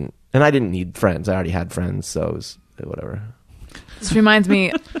didn't. And I didn't need friends. I already had friends, so it was whatever. This reminds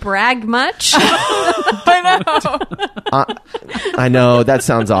me. Brag much? I know. I know that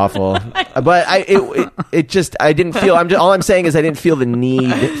sounds awful, but it just I didn't feel. All I'm saying is I didn't feel the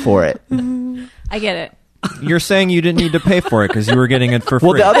need for it. I get it. You're saying you didn't need to pay for it because you were getting it for free.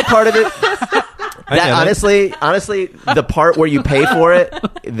 Well, the other part of it, I get it. honestly, the part where you pay for it,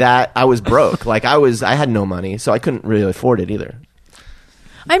 that I was broke. Like I had no money, so I couldn't really afford it either.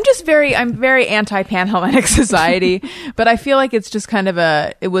 I'm very anti-Panhellenic society, but I feel like it's just kind of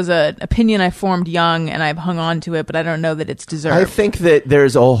it was an opinion I formed young and I've hung on to it, but I don't know that it's deserved. I think that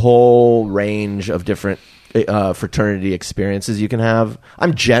there's a whole range of different fraternity experiences you can have.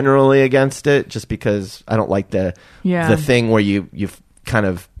 I'm generally against it just because I don't like the thing where you kind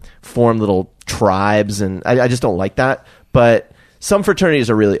of form little tribes, and I just don't like that. But some fraternities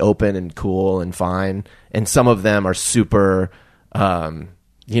are really open and cool and fine, and some of them are super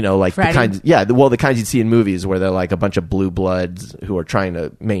like Fratty. the kinds you'd see in movies where they're like a bunch of blue bloods who are trying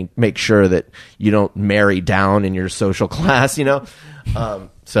to make sure that you don't marry down in your social class,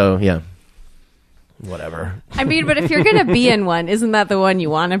 so yeah, whatever. I mean, but if you're going to be in one, isn't that the one you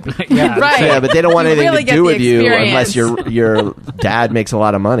want to be? Yeah, right. Yeah, but they don't want You anything really to do get with the you experience. unless your dad makes a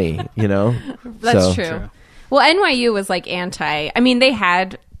lot of money, That's So- true. Well, NYU was like I mean, they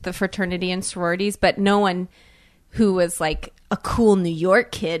had the fraternity and sororities, but no one who was like a cool New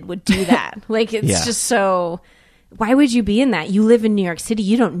York kid would do that. Like, it's Yeah. just so... Why would you be in that? You live in New York City.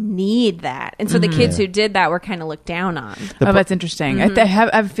 You don't need that. And so the kids who did that were kind of looked down on. that's interesting. I have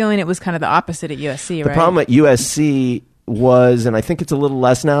a feeling it was kind of the opposite at USC, The right? problem at USC was, and I think it's a little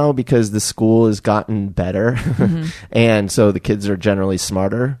less now because the school has gotten better, and so the kids are generally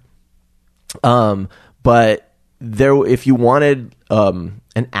smarter. But if you wanted an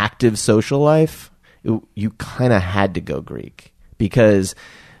active social life, you kind of had to go Greek because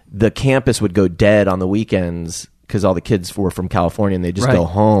the campus would go dead on the weekends because all the kids were from California and they just go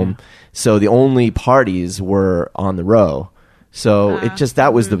home. Yeah. So the only parties were on the row. So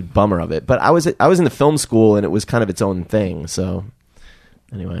that was the bummer of it. But I was in the film school and it was kind of its own thing. So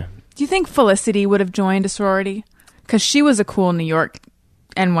anyway, do you think Felicity would have joined a sorority? Because she was a cool New York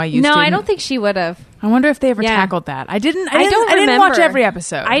NYU No, student. I don't think she would have. I wonder if they ever tackled that. I didn't remember. didn't watch every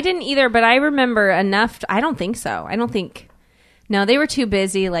episode. I didn't either, but I remember enough. I don't think so. No, they were too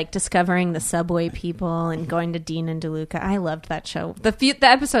busy like discovering the subway people and going to Dean and DeLuca. I loved that show. The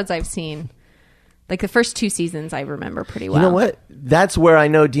episodes I've seen, like the first 2 seasons, I remember pretty well. You know what? That's where I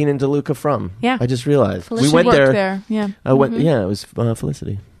know Dean and DeLuca from. Yeah. I just realized. Felicity we went worked there. Yeah. I went. Yeah, it was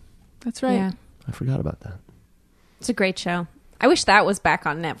Felicity. That's right. Yeah. I forgot about that. It's a great show. I wish that was back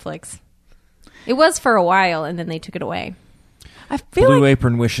on Netflix. It was for a while, and then they took it away. I feel Blue like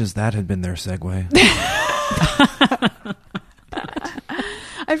Apron wishes that had been their segue.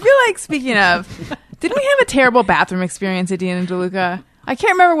 I feel like, speaking of, didn't we have a terrible bathroom experience at Dean and DeLuca? I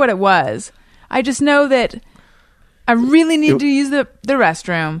can't remember what it was. I just know that I really needed to use the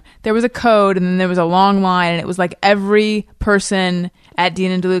restroom. There was a code, and then there was a long line, and it was like every person at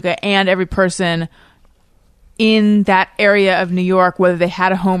Dean and DeLuca and every person in that area of New York, whether they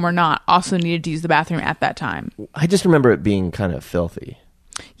had a home or not, also needed to use the bathroom at that time. I just remember it being kind of filthy.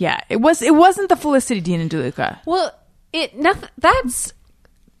 Yeah, it wasn't the Felicity Dean and DeLuca. Well, that's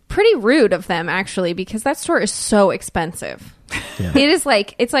pretty rude of them, actually, because that store is so expensive. Yeah. It is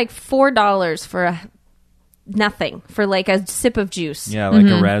like, it's like $4 for nothing, for like a sip of juice. Yeah, like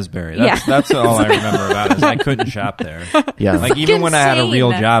a raspberry. That's all I remember about it. Is I couldn't shop there. Yeah. Like even when I had a real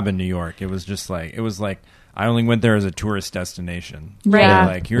insane. job in New York, it was like I only went there as a tourist destination. Right. Yeah.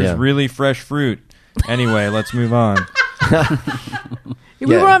 Like here's really fresh fruit. Anyway, let's move on.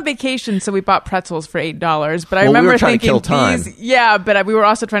 We Yeah. were on vacation, so we bought pretzels for $8. But I Well, we remember were trying to thinking, kill time. but we were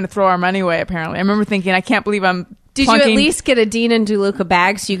also trying to throw our money away. Apparently, I remember thinking, I can't believe I'm. Did you at plunking- least get a Dean and DeLuca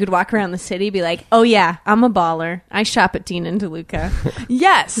bag so you could walk around the city and be like, oh yeah, I'm a baller. I shop at Dean and DeLuca.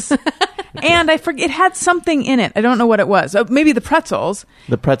 Yes, and I forget it had something in it. I don't know what it was. Oh, maybe the pretzels.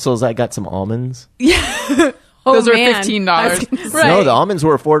 The pretzels, I got some almonds. Those were man. $15. I was gonna say. Right. No, the almonds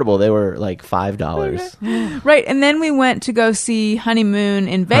were affordable. They were like $5. Right, and then we went to go see Honeymoon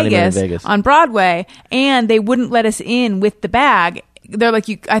in Honeymoon in Vegas, Vegas. on Broadway, and they wouldn't let us in with the bag. They're like,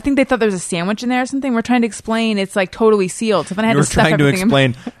 I think they thought there was a sandwich in there or something. We're trying to explain it's like totally sealed. So then I had You were to stuff trying to everything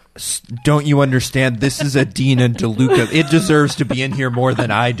in. explain. Don't you understand? This is a Dean and DeLuca. It deserves to be in here more than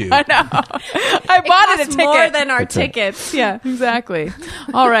I do. I bought it a Costs ticket. more than our tickets. Yeah, exactly.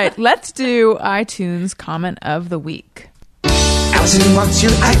 All right, let's do iTunes comment of the week. Allison wants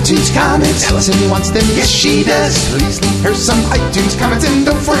your iTunes comments. Allison wants them, yes she does. Please leave her some iTunes comments and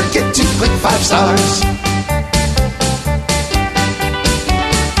don't forget to click 5 stars.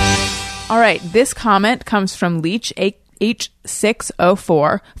 All right, this comment comes from Leech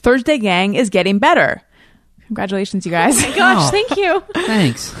H604. Thursday Gang is getting better. Congratulations, you guys. Gosh, Oh. thank you.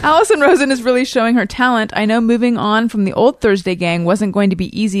 Thanks. Allison Rosen is really showing her talent. I know moving on from the old Thursday gang wasn't going to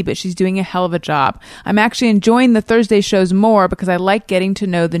be easy, but she's doing a hell of a job. I'm actually enjoying the Thursday shows more because I like getting to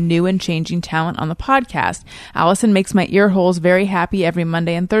know the new and changing talent on the podcast. Allison makes my ear holes very happy every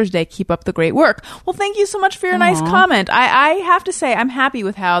Monday and Thursday. Keep up the great work. Well, thank you so much for your nice comment. I have to say, I'm happy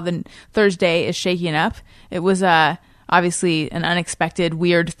with how the Thursday is shaking up. It was obviously an unexpected,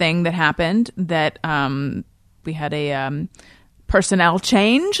 weird thing that happened that we had a personnel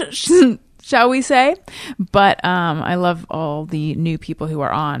change, shall we say. But I love all the new people who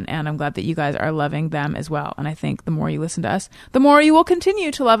are on, and I'm glad that you guys are loving them as well. And I think the more you listen to us, the more you will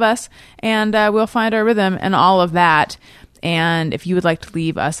continue to love us, and we'll find our rhythm and all of that. And if you would like to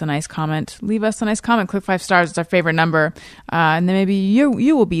leave us a nice comment, leave us a nice comment. Click 5 stars. It's our favorite number. And then maybe you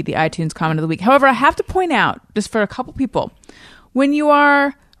will be the iTunes comment of the week. However, I have to point out, just for a couple people, when you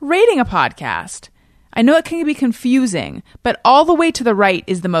are rating a podcast, I know it can be confusing, but all the way to the right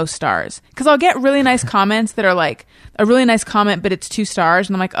is the most stars. Because I'll get really nice comments that are like a really nice comment, but it's 2 stars.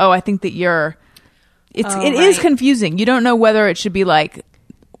 And I'm like, oh, I think that you're... It is confusing. You don't know whether it should be like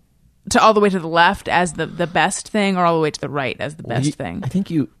to all the way to the left as the best thing or all the way to the right as the best thing. I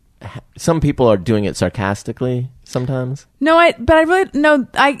think some people are doing it sarcastically sometimes. No, I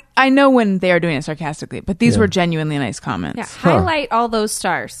know when they are doing it sarcastically, but these were genuinely nice comments. Yeah, highlight all those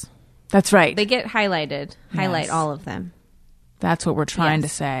stars. That's right. They get highlighted. Highlight all of them. That's what we're trying to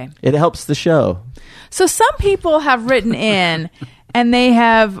say. It helps the show. So some people have written in and they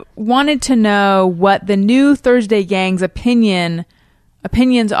have wanted to know what the new Thursday Gang's opinions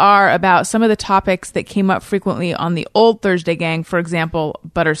are about some of the topics that came up frequently on the old Thursday Gang. For example,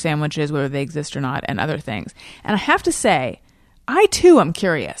 butter sandwiches, whether they exist or not, and other things. And I have to say, I too am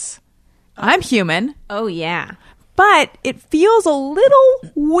curious. I'm human. Oh, yeah. But it feels a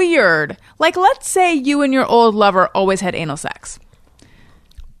little weird. Like, let's say you and your old lover always had anal sex.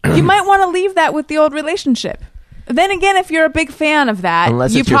 You might want to leave that with the old relationship. Then again, if you're a big fan of that,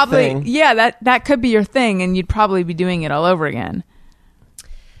 unless you it's probably your thing. Yeah, that could be your thing, and you'd probably be doing it all over again.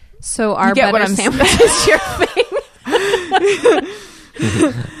 So our get what butter I'm sandwich is your thing.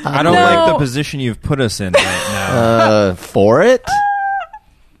 I don't like the position you've put us in right now. For it?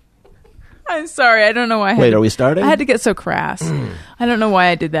 I'm sorry. I don't know why. Wait, are we starting? I had to get so crass. I don't know why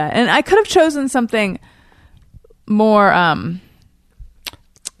I did that, and I could have chosen something more.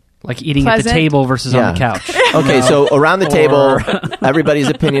 Like eating at the Pleasant. table versus on the couch. Okay, so around the table, everybody's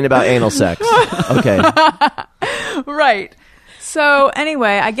opinion about anal sex. Okay. Right. So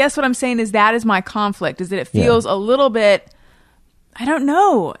anyway, I guess what I'm saying is that is my conflict, is that it feels a little bit, I don't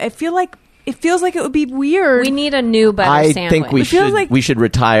know. It feels like it would be weird. We need a new butter I sandwich. think we It feels should like- we should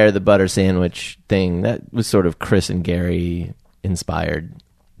retire the butter sandwich thing. That was sort of Chris and Gary inspired.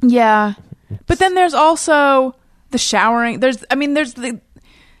 Yeah. But then there's also the showering. There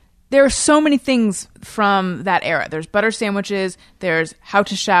are so many things from that era. There's butter sandwiches, there's how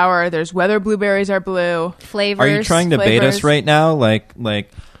to shower, there's whether blueberries are blue. Flavors. Are you trying to bait us flavors. right now? Like,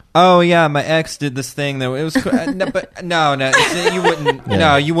 oh yeah, my ex did this thing that it was. No, you wouldn't. Yeah.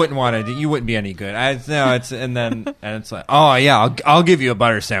 No, you wouldn't want to. You wouldn't be any good. And it's like, oh yeah, I'll give you a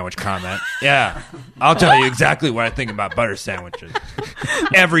butter sandwich comment. Yeah, I'll tell you exactly what I think about butter sandwiches.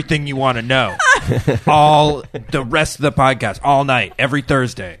 Everything you want to know. All the rest of the podcast, all night, every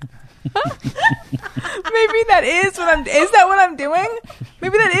Thursday. Maybe that is what I'm. Is that what I'm doing?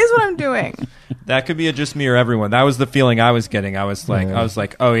 Maybe that is what I'm doing. That could be a just me or everyone. That was the feeling I was getting. I was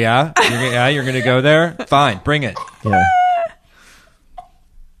like, oh yeah, you're gonna go there. Fine, bring it. Yeah.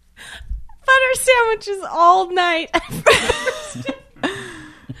 butter sandwiches all night.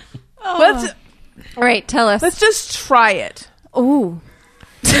 Let's All right, tell us. let's just try it. Ooh.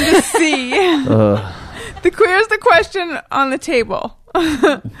 And just see. Here's the question on the table.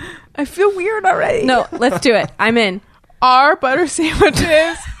 I feel weird already. No, let's do it. I'm in. Are butter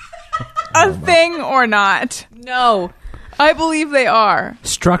sandwiches a thing or not? No. I believe they are.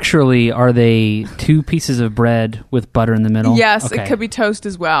 Structurally, are they 2 pieces of bread with butter in the middle? Yes, Okay. it could be toast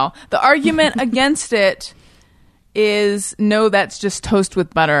as well. The argument against it is no, that's just toast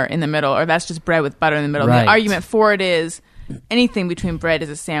with butter in the middle, or that's just bread with butter in the middle. Right. The argument for it is anything between bread is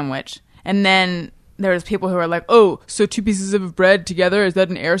a sandwich. And then there's people who are like, oh, so 2 pieces of bread together, is that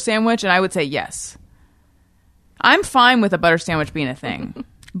an air sandwich? And I would say yes. I'm fine with a butter sandwich being a thing.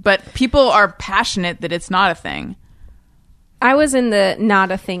 But people are passionate that it's not a thing. I was in the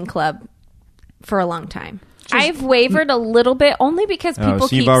not a thing club for a long time. I've wavered a little bit only because people So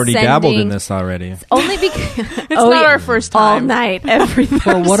keep you've already sending, dabbled in this already. Only because It's not our first all time. night, every Thursday.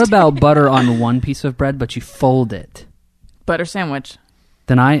 Well, what about butter on one piece of bread, but you fold it? Butter sandwich.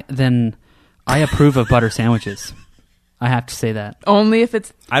 Then I approve of butter sandwiches. I have to say that. Only if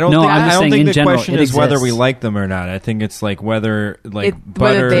it's I don't No, think, I'm just I don't saying think in the general, question it is whether we exists. like them or not. I think it's like whether like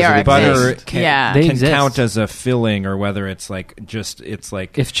whether they are butter exist. can, Yeah. They can exist. count as a filling or whether it's like just it's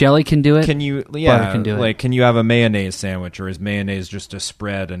like If jelly can do it, can you butter can do it. like can you have a mayonnaise sandwich or is mayonnaise just a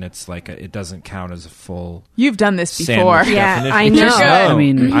spread and it's like it doesn't count as a full you've done this before. sandwich Yeah, definition? I It's know. just- You're good. I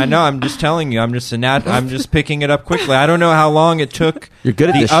mean- I know. I'm just telling you. I'm just picking it up quickly. I don't know how long it took. You're good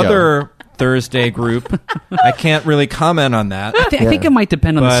at the this show. other Thursday group. I can't really comment on that. I think it might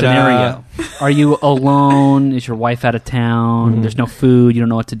depend on the But, scenario. Are you alone? Is your wife out of town? There's no food. You don't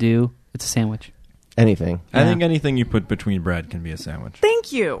know what to do. It's a sandwich. Anything. I Yeah. think anything you put between bread can be a sandwich.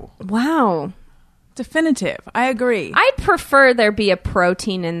 Thank you. Wow. Definitive. I agree. I'd prefer there be a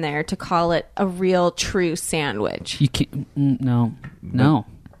protein in there to call it a real true sandwich. You can't. No. I No.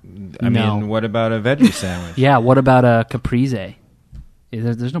 mean, what about a veggie sandwich? Yeah. What about a caprese?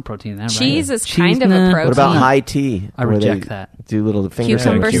 There's no protein in that. Cheese right? is kind of a nah. protein. What about high tea? I where reject they that. Do little finger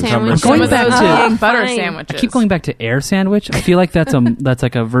Cucumber sandwiches. sandwich. Going Some of back those to- being butter Fine. sandwiches. I keep going back to air sandwich. I feel like that's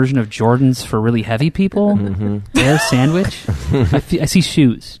like a version of Jordan's for really heavy people. Air sandwich. I see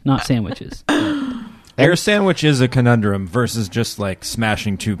shoes, not sandwiches. Air sandwich is a conundrum versus just like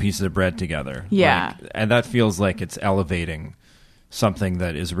smashing two pieces of bread together. Yeah. Like, and that feels like it's elevating something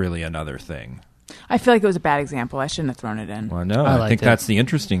that is really another thing. I feel like it was a bad example. I shouldn't have thrown it in. Well, no, I I, liked think it. that's the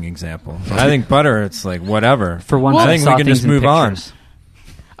interesting example. I think butter, it's like whatever. For once, I think saw we can things just in move on. pictures.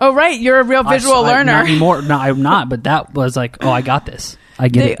 Oh, right. You're a real visual learner. Not anymore. No, I'm not. But that was like, oh, I got this. I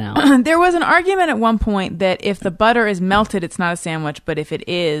get it now. There was an argument at one point that if the butter is melted, it's not a sandwich. But if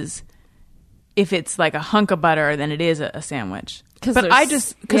it's like a hunk of butter, then it is a sandwich. 'Cause But I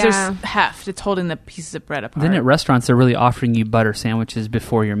there's- because yeah. there's heft. It's holding the pieces of bread apart. Then at restaurants, they're really offering you butter sandwiches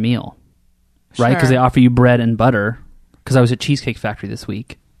before your meal, right? Because Sure. they offer you bread and butter. Because I was at Cheesecake Factory this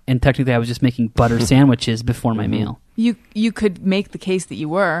week, and technically I was just making butter sandwiches before my meal. You could make the case that you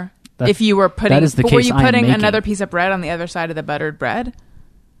were. That- if you were putting, that is the but were case you I am putting making. another piece of bread on the other side of the buttered bread?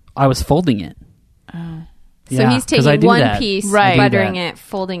 I was folding it. So Yeah, he's 'cause I taking do one that. piece, Right. buttering I do it,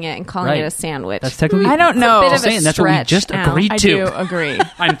 folding it, and calling Right. it a sandwich. That's technically. I don't know. bit of a Saying that's what we stretch just now. agreed I to. do agree.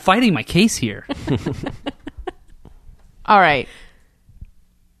 I'm fighting my case here. All right,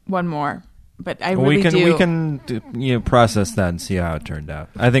 one more, but I Well, really do. we can process that and see how it turned out.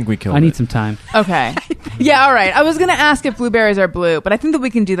 I think we killed I it. need some time. Okay. Yeah, all right. I was going to ask if blueberries are blue, but I think that we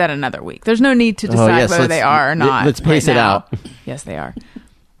can do that another week. There's no need to decide yes, whether let's- they are or not. let's pace right it now. out. Yes, they are.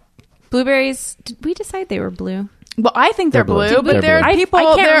 Blueberries, did we decide they were blue? Well, I think they're They're blue. blue, but They're there blue. are people. I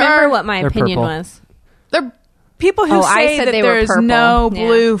can't there remember are, what my They're opinion purple. was. There are people who Oh, I say said that they were there's purple. no Yeah.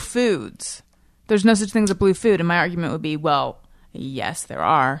 blue foods. There's no such thing as a blue food, and my argument would be, well, yes, there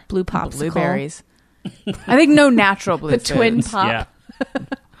are Blue popsicle. blueberries. I think no natural blue The foods. twin pop. Yeah.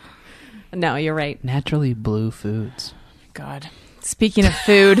 No, you're right. Naturally blue foods. God. Speaking of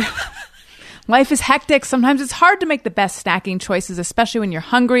food, life is hectic. Sometimes it's hard to make the best snacking choices, especially when you're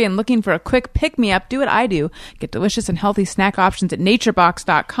hungry and looking for a quick pick-me-up. Do what I do. Get delicious and healthy snack options at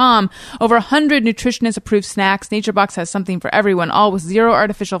naturebox.com. Over 100 nutritionist-approved snacks. NatureBox has something for everyone, all with zero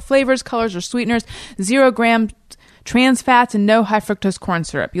artificial flavors, colors, or sweeteners, 0 gram trans fats, and no high fructose corn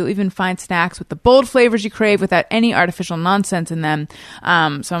syrup. You'll even find snacks with the bold flavors you crave without any artificial nonsense in them.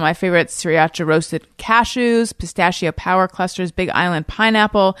 Some of my favorites: sriracha roasted cashews, pistachio power clusters, Big Island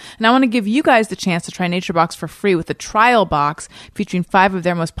pineapple. And I want to give you guys the chance to try NatureBox for free with a trial box featuring 5 of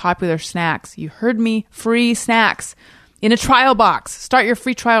their most popular snacks. You heard me, free snacks in a trial box. Start your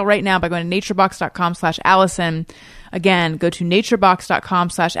free trial right now by going to naturebox.com/Allison. Again, go to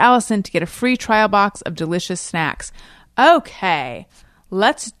naturebox.com/Allison to get a free trial box of delicious snacks. Okay,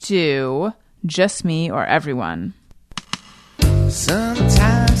 let's do Just Me or Everyone.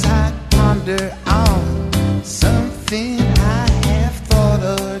 Sometimes I ponder on something I have thought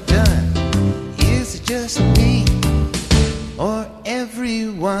or done. Is it just me or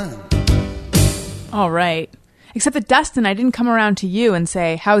everyone? All right. Except that, Dustin, I didn't come around to you and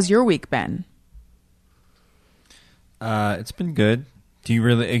say, how's your week been? It's been good. Do you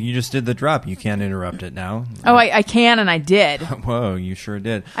really? You just did the drop. You can't interrupt it now. Oh, I can, and I did. Whoa, you sure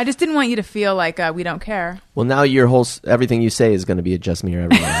did. I just didn't want you to feel like we don't care. Well, now your whole everything you say is going to be a Just Me or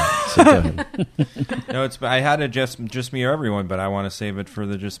Everyone. So go ahead. No, I had a just me or everyone, but I want to save it for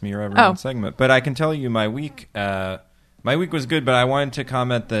the just me or everyone Oh. segment. But I can tell you my week. My week was good, but I wanted to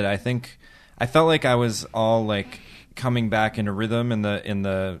comment that I felt like I was all like coming back into rhythm in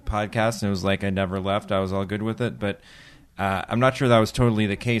the podcast, and it was like I never left. I was all good with it, but I'm not sure that was totally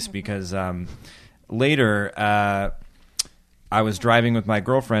the case because later I was driving with my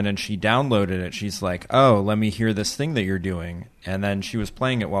girlfriend and she downloaded it. She's like, "Oh, let me hear this thing that you're doing." And then she was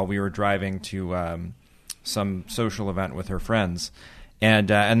playing it while we were driving to some social event with her friends.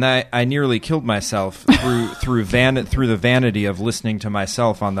 And I nearly killed myself through the vanity of listening to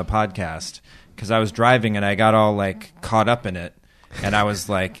myself on the podcast, because I was driving and I got all like caught up in it, and I was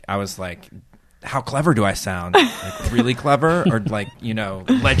like, how clever do I sound? Like really clever, or like, you know,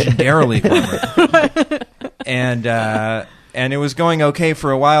 legendarily clever? And it was going okay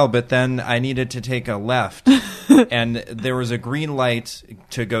for a while, but then I needed to take a left, and there was a green light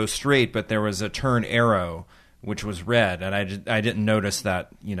to go straight, but there was a turn arrow, which was red, and I didn't notice that,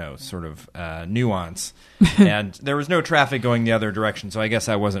 you know, sort of nuance. And there was no traffic going the other direction, so I guess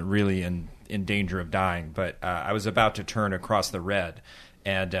I wasn't really in danger of dying. But I was about to turn across the red,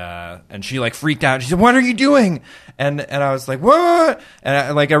 and she like freaked out. She said, "What are you doing?" And I was like, "What?"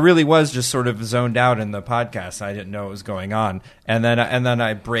 And I really was just sort of zoned out in the podcast. I didn't know what was going on. And then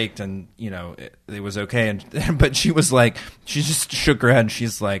I braked, and you know, it was okay. And but she was like, she just shook her head. And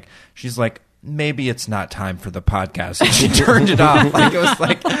she's like. Maybe it's not time for the podcast. And she turned it off. Like it was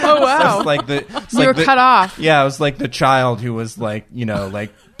like, Oh, wow. it was like You were cut off. Yeah, it was like the child who was like, you know,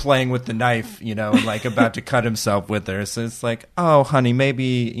 like playing with the knife, you know, and like about to cut himself with her. So it's like, oh, honey,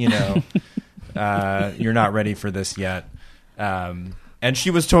 maybe, you know, you're not ready for this yet. And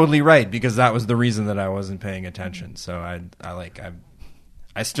she was totally right, because that was the reason that I wasn't paying attention. So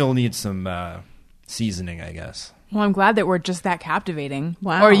I still need some seasoning, I guess. Well, I'm glad that we're just that captivating.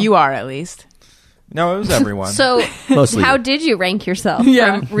 Wow. Or you are, at least. No, it was everyone. So, Mostly. how did you rank yourself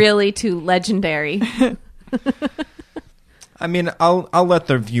Yeah. from really to legendary? I mean, I'll let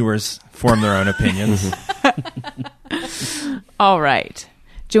the viewers form their own opinions. All right.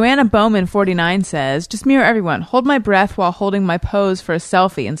 Joanna Bowman, 49, says, "Just mirror everyone. Hold my breath while holding my pose for a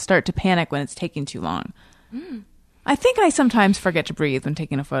selfie and start to panic when it's taking too long." I think I sometimes forget to breathe when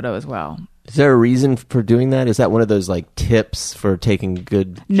taking a photo as well. Is there a reason for doing that? Is that one of those like tips for taking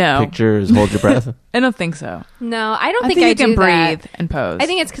good No. pictures? Hold your breath. I don't think so. No, I don't I think think I you can do breathe that. and pose. I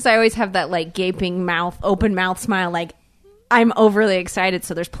think it's because I always have that like gaping mouth, open mouth smile. Like I'm overly excited,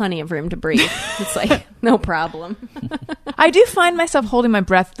 so there's plenty of room to breathe. It's like no problem. I do find myself holding my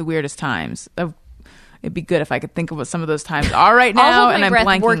breath at the weirdest times. It'd be good if I could think of what some of those times are right now. I'll hold and my I'm breath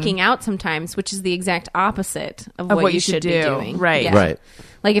blanking working out sometimes, which is the exact opposite of of what you should be do. doing. Right. Yeah. Right.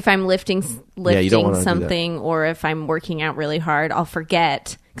 Like if I'm lifting you don't wanna do that. something, or if I'm working out really hard, I'll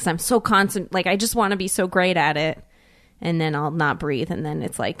forget because I'm so constant. Like I just want to be so great at it, and then I'll not breathe, and then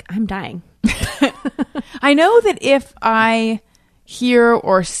it's like I'm dying. I know that if I hear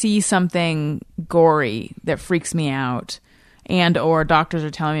or see something gory that freaks me out, and or doctors are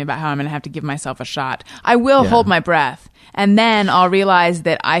telling me about how I'm going to have to give myself a shot, I will hold my breath, and then I'll realize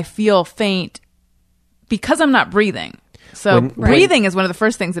that I feel faint because I'm not breathing. So breathing is one of the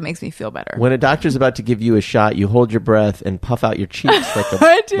first things that makes me feel better. When a doctor's about to give you a shot, you hold your breath and puff out your cheeks like a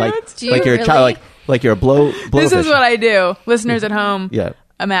I do. Do you like you're a really? child, like you're a blow. This is what I do. Listeners at home, Yeah.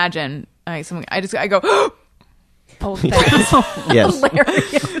 imagine I go. Oh, that's Yes.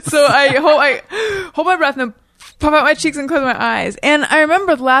 hilarious. So I hold my breath and puff out my cheeks and close my eyes. And I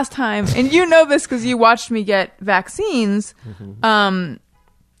remember the last time, and you know this because you watched me get vaccines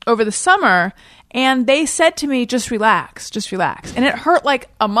over the summer, and they said to me, just relax. And it hurt like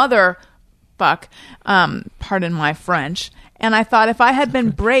a motherfuck, pardon my French. And I thought if I had been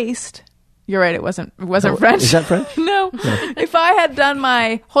braced, you're right, it wasn't French. Is that French? No. If I had done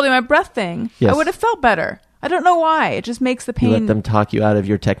my holding my breath thing, Yes. I would have felt better. I don't know why. It just makes the You pain. let them talk you out of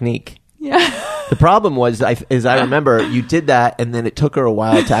your technique. Yeah. The problem was, as I remember, you did that, and then it took her a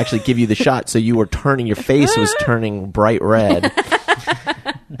while to actually give you the shot. So you were turning, your face was turning bright red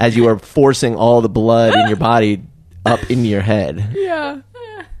as you were forcing all the blood in your body up in your head. Yeah.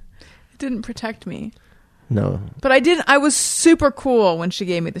 It didn't protect me. No. But I was super cool when she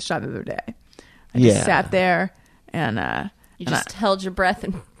gave me the shot the other day. I just sat there and You just held your breath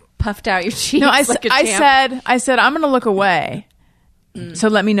and puffed out your cheeks. no, I champ. said I'm going to look away. So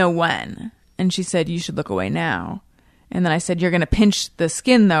let me know when. And she said, you should look away now. And then I said, you're going to pinch the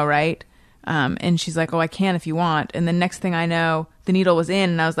skin though, right? And she's like, oh, I can if you want. And then next thing I know, the needle was in,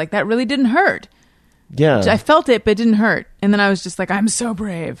 and I was like, that really didn't hurt. Yeah. I felt it, but it didn't hurt. And then I was just like, I'm so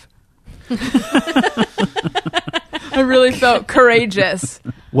brave. I really felt courageous.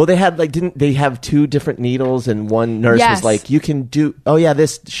 Well, they had didn't they have two different needles, and one nurse Yes. was like, you can do, oh yeah,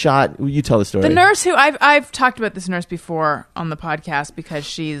 this shot, you tell the story. The nurse who I've talked about this nurse before on the podcast because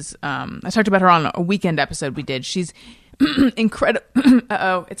she's I talked about her on a weekend episode we did. She's incredible.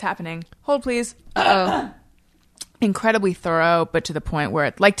 Uh-oh, it's happening. Hold please. Uh-oh. Incredibly thorough, but to the point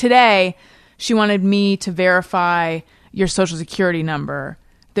where like today she wanted me to verify your social security number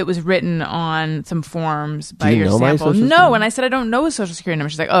that was written on some forms by Do you your know my sample. social No, security? and I said I don't know a social security number.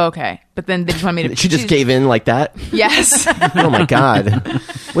 She's like, oh, okay. But then they just want me to. She just gave in like that. Yes. Oh my god!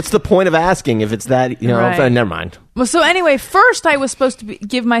 What's the point of asking if it's that? Right. Never mind. Well, so anyway, first I was supposed to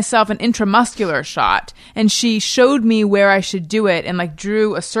give myself an intramuscular shot, and she showed me where I should do it, and like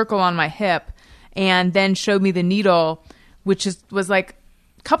drew a circle on my hip, and then showed me the needle, which was like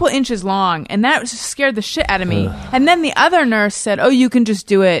a couple inches long, and that scared the shit out of me. And then the other nurse said, "Oh, you can just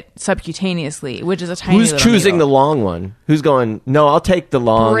do it subcutaneously," which is a tiny. Who's little choosing needle. the long one? Who's going? No, I'll take the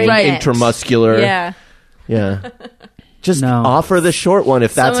long Bring it. intramuscular. Yeah. Yeah. Just No. offer the short one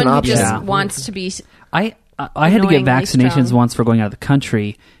if that's Someone an who option. just wants to be. I had to get Annoyingly vaccinations strong. once for going out of the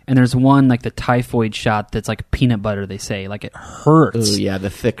country, and there's one like the typhoid shot that's like peanut butter. They say like it hurts. Ooh, yeah,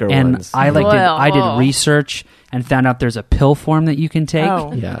 the thicker And ones. I Well, did research and found out there's a pill form that you can take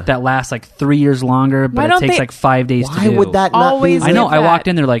Oh. Yeah. that lasts like 3 years longer, Why but it don't takes they- like 5 days to Why do. would that not Always be? I know. Like I that. walked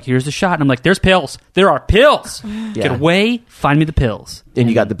in there like, here's the shot, and I'm like, there's pills. There are pills. Yeah. Get away. Find me the pills. And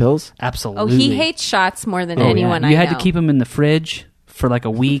you got the pills? Oh, Absolutely. he hates shots more than Oh, yeah. anyone You I had know. to keep them in the fridge for like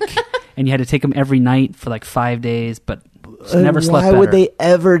a week, and you had to take them every night for like 5 days, but never slept Why better. would they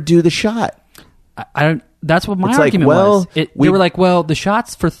ever do the shot? I don't. That's what my It's like, argument well, was. They we- were like, well, the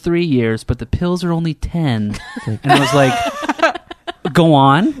shot's for 3 years, but the pills are only 10. And I was like, go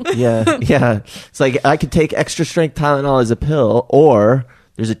on. Yeah, yeah. It's like I could take extra strength Tylenol as a pill, or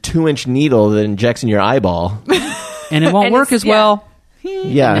there's a 2-inch needle that injects in your eyeball. And it won't And work it's- as well.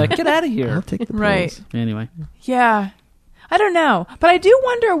 Yeah. Like, get out of here. I'll take the pills. Right. Anyway. Yeah. I don't know. But I do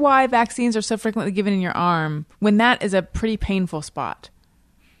wonder why vaccines are so frequently given in your arm when that is a pretty painful spot.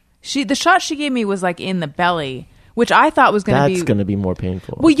 The shot she gave me was like in the belly, which I thought was going to be... That's going to be more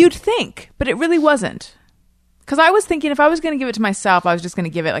painful. Well, you'd think, but it really wasn't. Because I was thinking if I was going to give it to myself, I was just going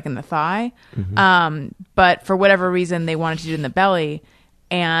to give it like in the thigh. But for whatever reason, they wanted to do it in the belly.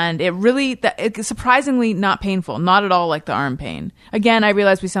 And it's surprisingly not painful. Not at all like the arm pain. Again, I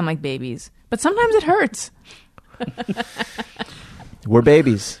realize we sound like babies. But sometimes it hurts. We're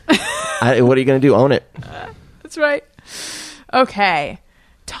babies. What are you going to do? Own it. That's right. Okay.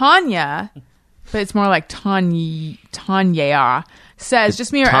 Tanya, but it's more like Tanya, says,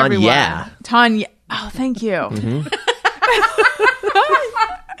 just me or Tanya. everyone. Tanya. Oh, thank you.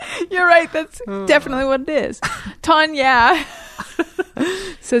 You're right. That's definitely what it is. Tanya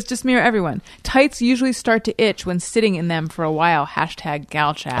says, just me or everyone. Tights usually start to itch when sitting in them for a while. Hashtag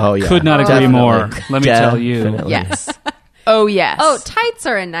gal chat. Oh, yeah. Could not agree Definitely. more. Let me tell you. Definitely. Yes. Oh, yes. Oh, tights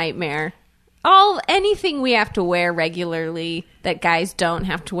are a nightmare. Anything we have to wear regularly that guys don't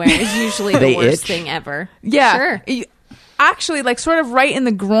have to wear is usually the They worst itch? thing ever. Yeah. Sure. Actually, like sort of right in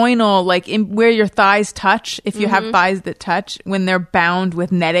the groinal, like in where your thighs touch, if you have thighs that touch, when they're bound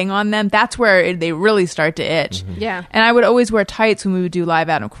with netting on them, that's where they really start to itch. Yeah. And I would always wear tights when we would do live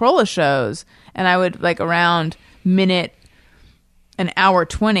Adam Carolla shows, and I would like around an hour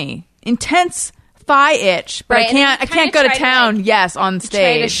 20, intense thigh itch, but Right, I and then can't you I can't kinda go to try to, town. like, Yes, on Try to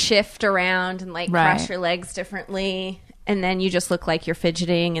stage. shift around and like Right. cross your legs differently. And then you just look like you're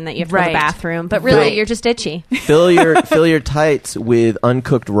fidgeting and that you have to go Right. to the bathroom. But really, Right. you're just itchy. Fill your tights with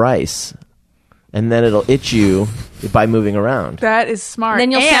uncooked rice, and then it'll itch you by moving around. That is smart.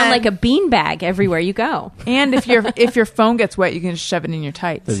 Then you'll sound And- like a beanbag everywhere you go. And if your phone gets wet, you can just shove it in your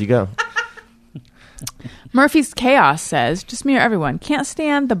tights. There you go. Murphy's Chaos says, just me or everyone, can't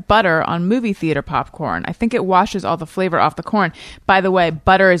stand the butter on movie theater popcorn. I think it washes all the flavor off the corn. By the way,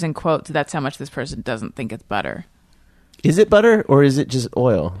 butter is in quotes. That's how much this person doesn't think it's butter. Is it butter or is it just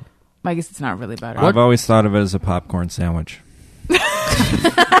oil? I guess it's not really butter. I've always thought of it as a popcorn sandwich.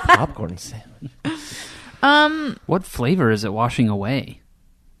 Popcorn sandwich. What flavor is it washing away?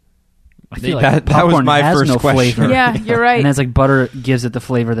 I feel That was popcorn my has first no question. flavor. Yeah, you're right. And it's like butter gives it the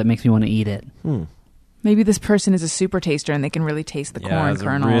flavor that makes me want to eat it. Maybe this person is a super taster and they can really taste the corn it's a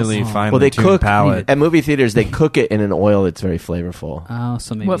kernels. really finely Well, they tuned cook palate. at movie theaters. They cook it in an oil that's very flavorful. Oh,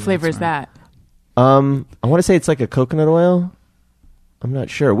 so maybe What flavor that's is right. that? I want to say it's like a coconut oil. I'm not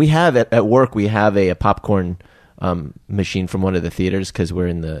sure. We have at work. We have a popcorn machine from one of the theaters because we're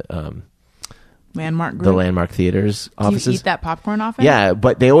in the Landmark Group. the Landmark Theaters Do offices. you eat that popcorn often? Yeah,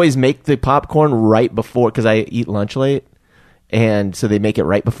 but they always make the popcorn right before because I eat lunch late, and so they make it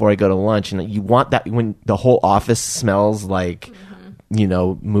right before I go to lunch. And you want that when the whole office smells like,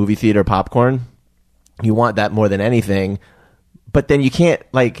 movie theater popcorn. You want that more than anything. But then you can't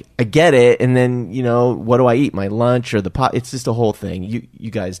I get it, and then what do I eat? My lunch or the pot? It's just a whole thing. You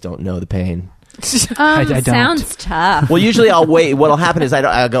guys don't know the pain. I don't. Sounds tough. Well, usually I'll wait. What'll happen is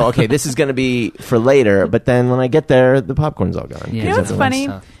I'll go, okay, this is going to be for later. But then when I get there, the popcorn's all gone. Yeah, You know what's exactly. funny?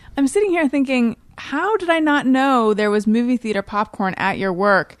 Stuff. I'm sitting here thinking, how did I not know there was movie theater popcorn at your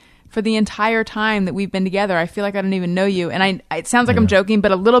work for the entire time that we've been together? I feel like I don't even know you. And it sounds like I'm joking,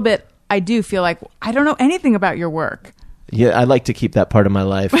 but a little bit I do feel like I don't know anything about your work. Yeah, I like to keep that part of my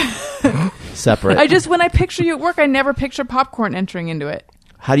life separate. When I picture you at work, I never picture popcorn entering into it.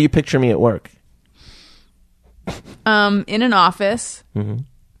 How do you picture me at work? In an office,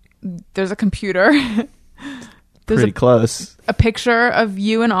 there's a computer. There's Pretty close. a picture of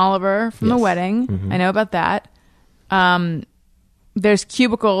you and Oliver from the wedding. I know about that. There's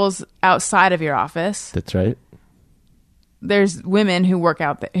cubicles outside of your office. That's right. There's women who work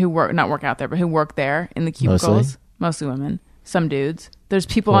out there, who work there in the cubicles. Mostly women. Some dudes. There's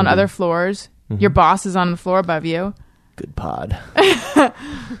people on other floors. Your boss is on the floor above you. Good pod.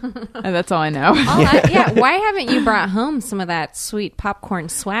 And that's all I know. Why haven't you brought home some of that sweet popcorn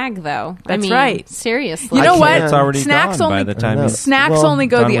swag, though? That's right. Seriously. You know what? It's already Snacks gone only by the time I know. you Snacks Well, only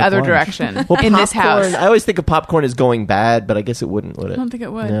go done the with other lunch. direction Well, in this popcorn, house. I always think of popcorn as going bad, but I guess it wouldn't, would it? I don't think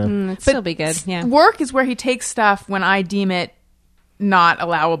it would. Yeah. It'd still be good. Yeah. Work is where he takes stuff when I deem it not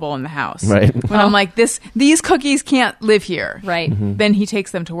allowable in the house. Right. When I'm like, these cookies can't live here. Right. Then he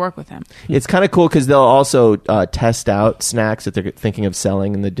takes them to work with him. It's kind of cool because they'll also test out snacks that they're thinking of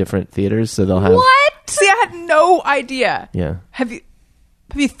selling in the different theaters. So they'll have What? See, I had no idea. Yeah. Have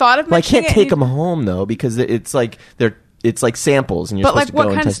you thought of Well, I mentioning can't it? take them home though because it's like it's like samples and you're But supposed like, to go what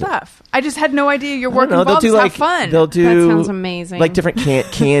and kind of test it. stuff? I just had no idea your I work don't know. involves They'll do have like fun. they'll do That sounds amazing. like different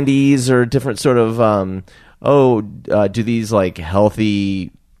candies or different sort of do these like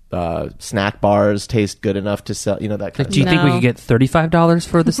healthy snack bars taste good enough to sell? You know, that kind of Do you think we No. could get $35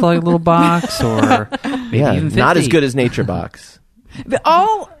 for this like little box, or maybe yeah, even 50? not as good as Nature Box.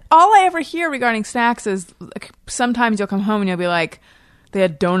 All I ever hear regarding snacks is like, sometimes you'll come home and you'll be like, they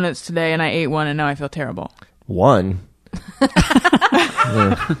had donuts today and I ate one and now I feel terrible. One.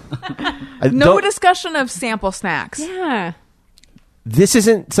 Yeah. No discussion of sample snacks. Yeah. This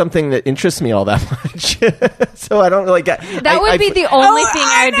isn't something that interests me all that much, so I don't like. That would be the only thing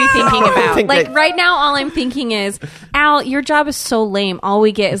I would be thinking about. think Like that- right now, all I'm thinking is, Al, your job is so lame. All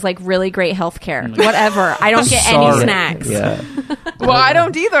we get is like really great health care. Whatever. I don't get any Sorry. snacks. Yeah, Well, I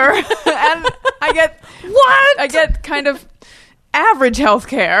don't either. And I get what? I get kind of average health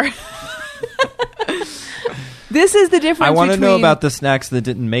care. This is the difference. I want to know between- about the snacks that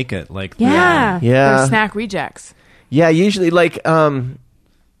didn't make it. Like Yeah. yeah. They're snack rejects. Yeah, usually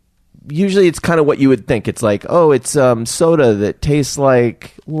usually it's kind of what you would think. It's like, oh, it's soda that tastes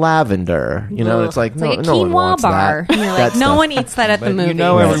like lavender. You know, it's like It's no, like a no one quinoa wants bar. that. And you're like, That no stuff. one eats that at the But movie. you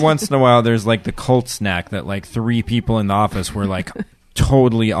know, every Right. once in a while, there's like the cult snack that like 3 people in the office were like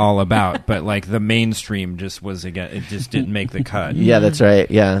totally all about, but like the mainstream just was again, it just didn't make the cut. Yeah, that's right.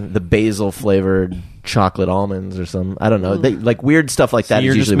 Yeah, the basil flavored chocolate almonds or some. I don't know. They, like weird stuff like So that.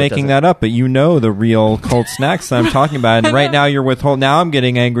 you're is just usually what making does it. that up, but you know the real cult snacks that I'm talking about. And right now you're withholding. Now I'm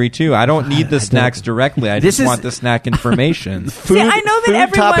getting angry too. I don't need the snacks directly. I This just is- want the snack information. Food, I know that food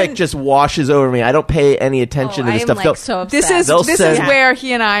everyone- topic just washes over me. I don't pay any attention to I this am stuff. like They'll- so upset. This is They'll this send- is where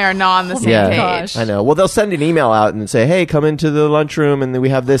he and I are not on the same yeah, page. gosh. I know. Well, they'll send an email out and say, "Hey, come into the lunchroom, and then we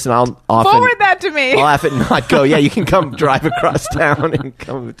have this." And I'll often Forward that to me. I'll have it not go. Yeah, you can come drive across town and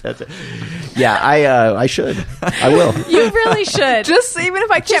come test it. Yeah, I should. I will. You really should. Just even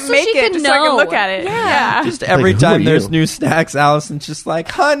if I can't so make she it, can just so I can know. look at it. Yeah. Just every Like, who are time there's you? new snacks, Allison's just like,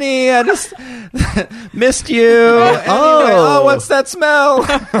 honey, I just missed you. Anyway, oh, what's that smell?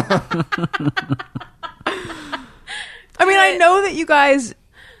 I mean, I know that you guys.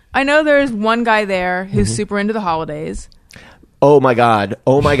 I know there's one guy there who's super into the holidays. Oh my god!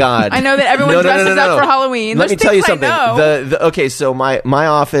 Oh my god! I know that everyone dresses up for Halloween. Let me There's tell you things I something. know. Okay, so my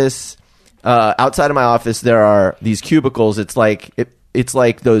office, outside of my office, there are these cubicles. It's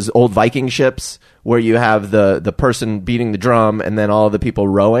like those old Viking ships where you have the person beating the drum and then all the people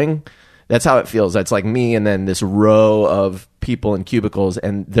rowing. That's how it feels. That's like me and then this row of people in cubicles,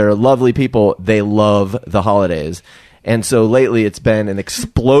 and they're lovely people. They love the holidays. And so lately it's been an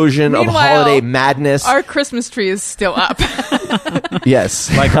explosion of Meanwhile, holiday madness. Our Christmas tree is still up.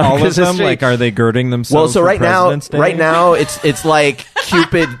 Yes. Like all of Christmas them? tree. Like, are they girding Well, themselves so for right President's Day? now it's like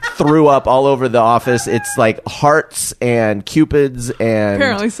Cupid threw up all over the office. It's like hearts and Cupids and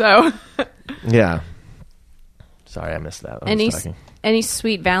Apparently so. yeah. Sorry, I missed that. I was talking. Any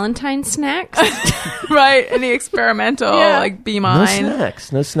sweet Valentine snacks? Right? Any experimental, Yeah. like Be No Mine.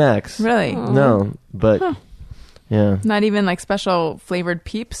 snacks. No snacks. Really? No, but yeah, Not even like special flavored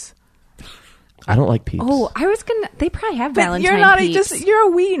Peeps. I don't like Peeps. Oh, I was gonna. They probably have But Valentine. you're not Peeps. you're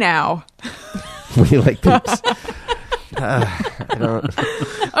a wee now. We like Peeps. I don't.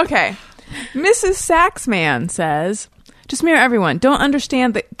 Okay. Mrs. Saxman says, Just mirror everyone. Don't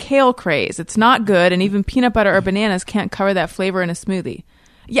understand the kale craze. It's not good, and even peanut butter or bananas can't cover that flavor in a smoothie.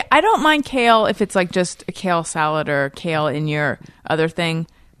 Yeah, I don't mind kale if it's like just a kale salad or kale in your other thing.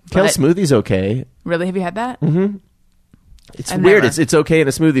 Kale but- smoothie's okay. Really? Have you had that? Mm-hmm. It's I've weird. never. It's okay in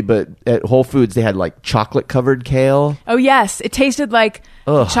a smoothie, but at Whole Foods they had like chocolate covered kale. Oh, yes. It tasted like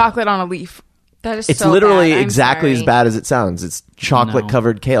Ugh. chocolate on a leaf. That is It's so literally bad. I'm exactly as sorry. bad as it sounds. It's chocolate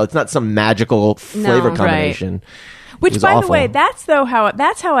covered kale. It's not some magical flavor right. combination. Which, It was by the awful. way,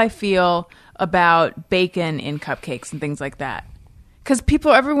 that's how I feel about bacon in cupcakes and things like that. Because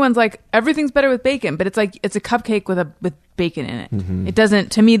everyone's like, everything's better with bacon, but it's like it's a cupcake with bacon in it. Mm-hmm. It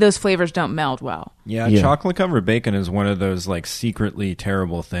doesn't. To me, those flavors don't meld well. Yeah, Yeah. chocolate covered bacon is one of those like secretly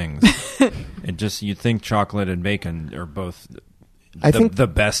terrible things. It just you think chocolate and bacon are both I think- the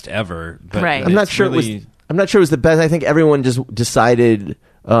best ever, but Right. I'm not it's sure really, I'm not sure it was the best. I think everyone just decided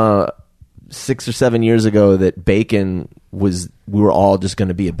 6 or 7 years ago that bacon we were all just going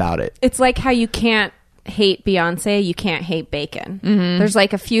to be about it. It's like how you can't hate Beyonce, you can't hate bacon. Mm-hmm. There's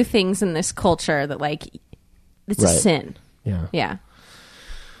like a few things in this culture that like it's a Right. sin. Yeah. Yeah.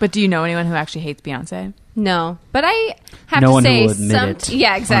 But do you know anyone who actually hates Beyonce? No, but I have No to one who say, will admit it.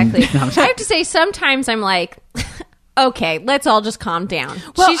 Yeah, exactly. No, I'm I have to say, sometimes I'm like, okay, let's all just calm down.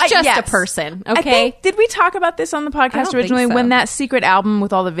 Well, She's just yes. a person, I okay? think, did we talk about this on the I podcast don't think originally so. when that secret album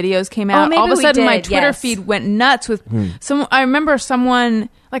with all the videos came out? maybe all of a we sudden, my did, Twitter yes. feed went nuts with some. I remember someone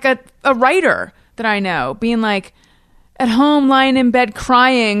like a writer that I know being like at home lying in bed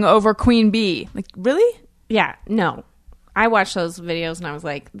crying over Queen Bee. Like, really? Yeah, no. I watched those videos and I was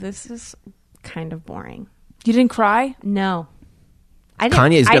like, this is kind of boring. You didn't cry? No.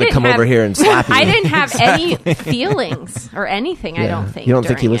 Kanye's going to come over here and slap you. I didn't have any feelings or anything, I don't think. You don't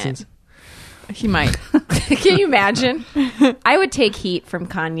think he during listens? He might. it. Can you imagine? I would take heat from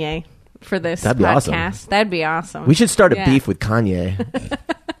Kanye for this That'd be awesome. podcast. That'd be awesome. We should start a Yeah. beef with Kanye.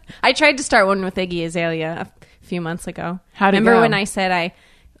 I tried to start one with Iggy Azalea a few months ago. How'd it Remember go? when I said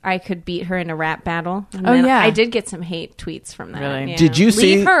I could beat her in a rap battle? And Oh, then yeah. I did get some hate tweets from that. Really? Yeah. Did you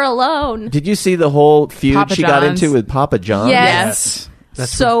see- Leave her alone. Did you see the whole feud Papa she got John's. into with Papa John? Yes.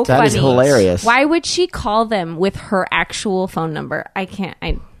 So That funny. is hilarious. Why would she call them with her actual phone number? I can't.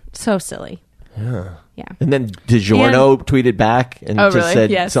 So silly. Yeah. And then DiGiorno tweeted back and Oh, just really? said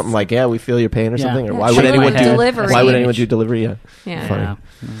Yes. something like, "Yeah, we feel your pain" or Yeah. something. Or Yeah, why she would went anyone with do delivery. Why would anyone do delivery? Yeah. Yeah. Funny. Yeah.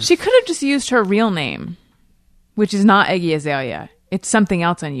 She could have just used her real name, which is not Iggy Azalea. It's something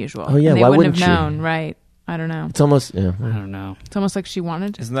else unusual. Oh, yeah, And they why wouldn't wouldn't have she? known, right? I don't know. It's almost I don't know. It's almost like she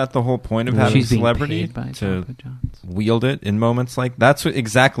wanted. isn't that the whole point of having She's being celebrity paid by to Papa John's. wield it in moments like that's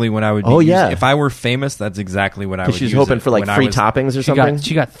exactly when I would. Oh, be yeah. using- if I were famous, that's exactly what I would. because she's use hoping it. for like When I free was- toppings or She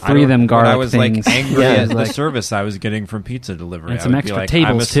something. got I 3 of them don't- garlic when I was things. like angry Yeah. at the Like- service I was getting from pizza delivery. And I some would extra be like, tables,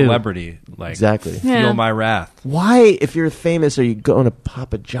 I'm a too. celebrity. Like Exactly. Yeah. feel my wrath Why, if you're famous, are you going to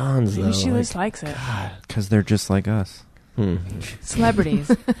Papa John's though? Maybe she Like, just likes it. because they're just like us. Celebrities.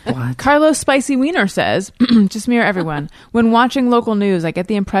 What? Carlos Spicy Wiener says, just mirror everyone. When watching local news, I get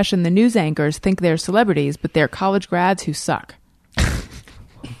the impression the news anchors think they're celebrities, but they're college grads who suck.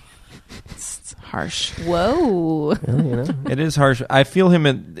 It's harsh. Whoa. It is harsh. I feel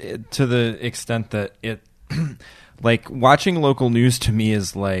him to the extent that it, like, watching local news to me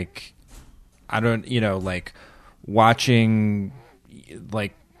is like, I don't, like watching,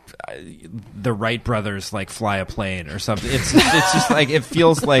 like, the Wright brothers like fly a plane or something. It's just like it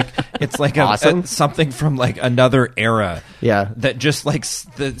feels like it's like Awesome. something from like another era. Yeah. that just like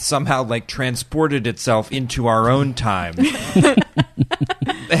that somehow like transported itself into our own time.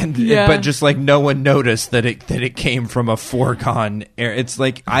 And Yeah. but just like no one noticed that it came from a foregone era. It's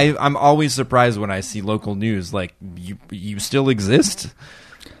like I'm always surprised when I see local news. Like you still exist.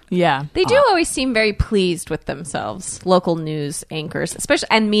 Yeah. They do always seem very pleased with themselves, local news anchors, especially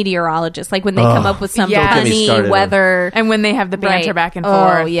and meteorologists. Like when they come up with some Yes. Don't get me funny started. weather. And when they have the banter Right. back and Oh,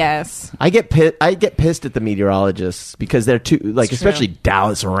 forth. yes. I get pissed at the meteorologists because they're too like, It's especially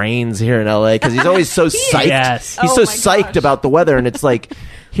Dallas Raines here in LA because he's always so psyched. Yes. He's Oh so my psyched gosh. about the weather, and it's like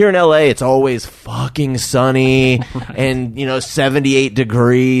here in LA, it's always fucking sunny and 78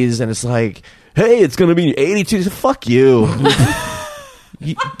 degrees, and it's like, hey, it's gonna be 82. Fuck you.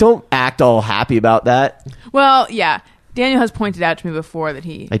 You don't act all happy about that. Well, yeah. Daniel has pointed out to me before that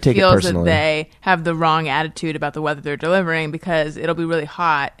he I take it feels that personally. they have the wrong attitude about the weather they're delivering because it'll be really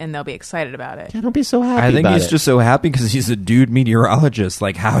hot and they'll be excited about it. Yeah, don't be so happy. I think about he's it. just so happy because he's a dude meteorologist.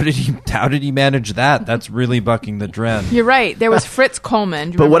 Like how did he manage that? That's really bucking the trend. You're right. There was Fritz Coleman.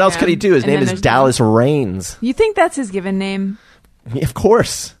 Do you But what remember else could he him? do? His And name then is there's Dallas Raines. You think that's his given name? Of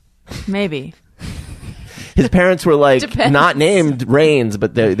course. Maybe. His parents were like Depends. not named Raines,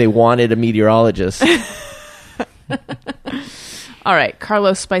 but they wanted a meteorologist. All right.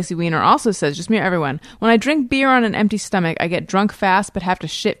 Carlos Spicy Wiener also says, just me or everyone, when I drink beer on an empty stomach, I get drunk fast but have to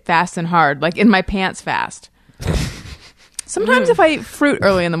shit fast and hard, like in my pants fast. Sometimes if I eat fruit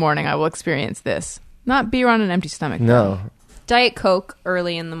early in the morning, I will experience this. Not beer on an empty stomach. No. Diet Coke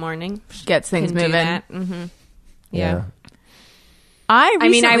early in the morning Gets things can do moving. that. Mm-hmm. Yeah. I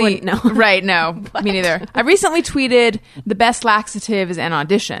mean, I recently- wouldn't know. Right, no. Me neither. I recently tweeted the best laxative is an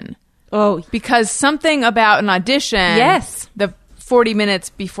audition. Oh, Because something about an audition, Yes. the 40 minutes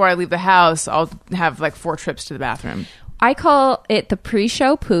before I leave the house, I'll have like 4 trips to the bathroom. I call it the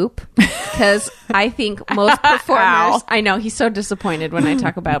pre-show poop because I think most performers. I know he's so disappointed when I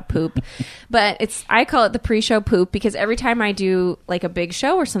talk about poop, but I call it the pre-show poop because every time I do like a big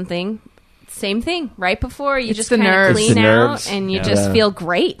show or something, same thing. Right before you It's just the kind of nerves. clean It's the out nerves. and you Yeah. just Yeah. feel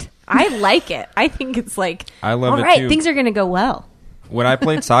great. I like it. I think it's like, I love all it right, too. things are going to go well. When I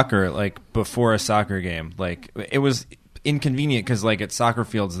played soccer, like before a soccer game, like it was inconvenient because like at soccer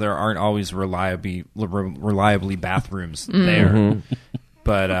fields there aren't always reliably bathrooms there.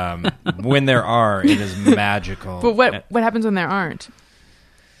 But when there are, it is magical. But what happens when there aren't?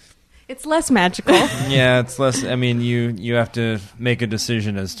 It's less magical. Yeah, it's less. I mean, you have to make a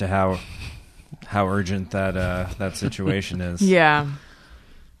decision as to how urgent that situation is. Yeah.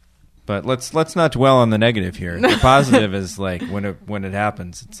 But let's not dwell on the negative here. The positive is like when it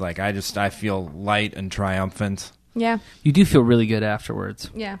happens, it's like I feel light and triumphant. Yeah. You do feel really good afterwards.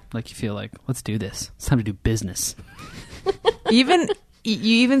 Yeah. Like you feel like, let's do this. It's time to do business. You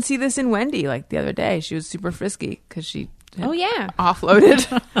even see this in Wendy, like the other day. She was super frisky because she had Oh, yeah.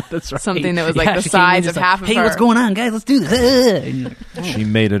 offloaded That's right. something that was like the she came in size just of like, half of hey, her. what's going on, guys? Let's do this. And you're like, She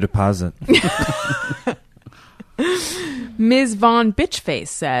made a deposit. Ms. Von Bitchface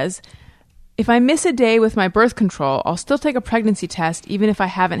says, if I miss a day with my birth control, I'll still take a pregnancy test even if I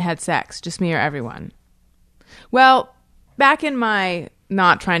haven't had sex. Just me or everyone. Well, back in my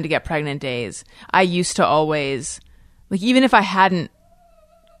not trying to get pregnant days, I used to always, like, even if I hadn't.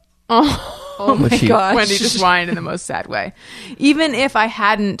 Oh my she- gosh. Wendy just whined in the most sad way. Even if I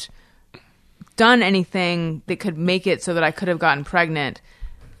hadn't done anything that could make it so that I could have gotten pregnant,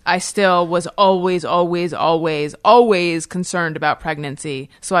 I still was always concerned about pregnancy.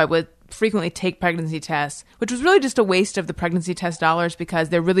 So I would frequently take pregnancy tests, which was really just a waste of the pregnancy test dollars because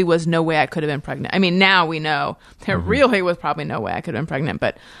there really was no way I could have been pregnant. I mean, now we know there really was probably no way I could have been pregnant,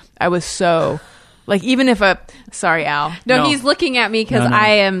 but I was so, like, even if sorry, Al. No, No. he's looking at me because No. I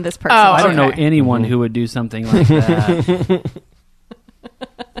am this person. Oh, I don't know okay. anyone who would do something like that.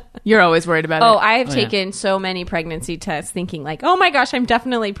 You're always worried about Oh, it. I have yeah. taken so many pregnancy tests thinking like, oh my gosh, I'm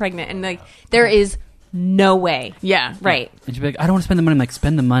definitely pregnant. And like, there is no way. Yeah. Right. And she'd be like, I don't want to spend the money. I'm like,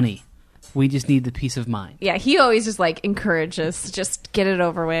 spend the money. We just need the peace of mind. Yeah. He always just like encourages, just get it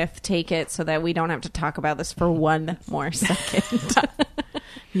over with, take it so that we don't have to talk about this for one more second.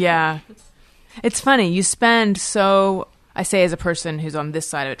 Yeah. It's funny. You spend I say as a person who's on this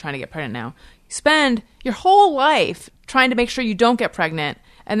side of it trying to get pregnant now, you spend your whole life trying to make sure you don't get pregnant.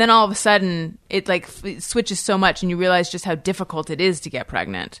 And then all of a sudden it it switches so much and you realize just how difficult it is to get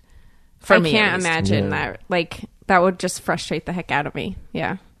pregnant. For I me, can't at least. imagine that. Like, that would just frustrate the heck out of me.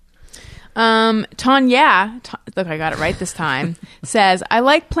 Yeah. Tanya, look, I got it right this time, says, I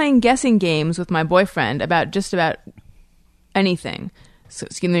like playing guessing games with my boyfriend about just about anything. So,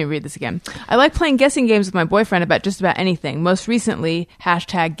 excuse me, let me read this again. I like playing guessing games with my boyfriend about just about anything. Most recently,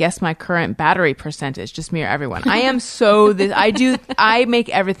 # guess my current battery percentage. Just me or everyone. I am so this. I make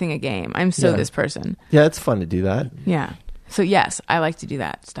everything a game. I'm so Yeah. this person. Yeah, it's fun to do that. Yeah. So yes, I like to do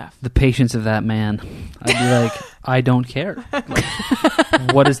that stuff. The patience of that man. I'd be like, I don't care.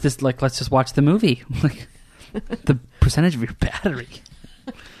 Like, what is this? Like, let's just watch the movie. Like, the percentage of your battery.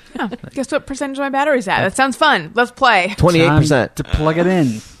 Yeah. Guess what percentage my battery's at? That sounds fun. Let's play. 28%. Time to plug it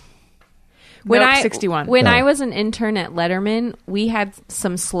in. Nope, 61. When Yeah. I was an intern at Letterman, we had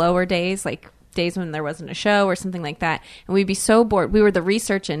some slower days, like days when there wasn't a show or something like that, and we'd be so bored. We were the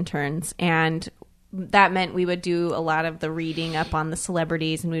research interns, and that meant we would do a lot of the reading up on the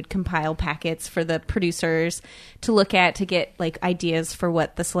celebrities, and we would compile packets for the producers to look at to get like ideas for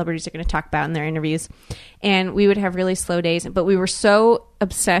what the celebrities are going to talk about in their interviews. And we would have really slow days, but we were so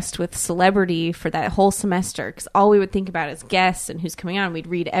obsessed with celebrity for that whole semester because all we would think about is guests and who's coming on. We'd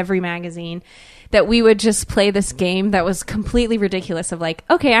read every magazine that we would just play this game that was completely ridiculous of like,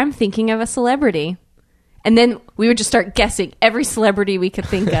 okay, I'm thinking of a celebrity. And then we would just start guessing every celebrity we could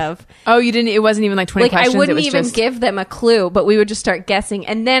think of. Oh, you didn't. It wasn't even like 20 Like, questions. I wouldn't it was even just, give them a clue, but we would just start guessing.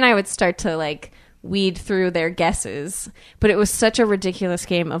 And then I would start to like weed through their guesses. But it was such a ridiculous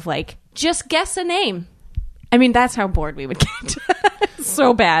game of like, just guess a name. I mean, that's how bored we would get.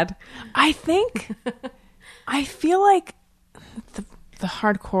 So bad. I think I feel like the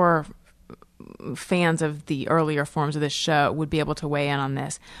hardcore fans of the earlier forms of this show would be able to weigh in on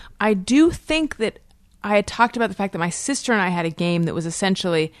this. I do think that I had talked about the fact that my sister and I had a game that was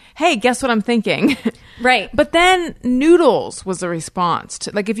essentially, hey, guess what I'm thinking? Right. But then noodles was the response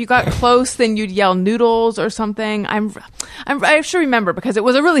to, like, if you got close, then you'd yell noodles or something. I should remember because it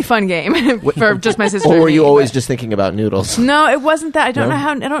was a really fun game for just my sister. Or were and you me, always but- just thinking about noodles? No, it wasn't that. I don't No? know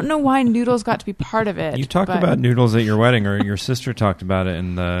how. I don't know why noodles got to be part of it. You talked but about noodles at your wedding, or your sister talked about it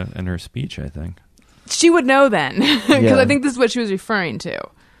in her speech, I think. She would know then because Yeah. I think this is what she was referring to,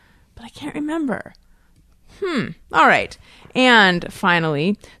 but I can't remember. All right. And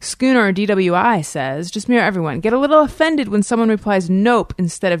finally, Schooner DWI says, just mirror everyone. Get a little offended when someone replies nope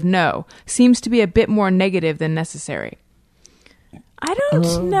instead of no. Seems to be a bit more negative than necessary. I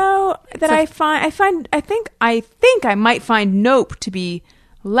don't know that I think I might find nope to be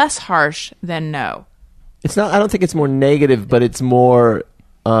less harsh than no. It's not. I don't think it's more negative, but it's more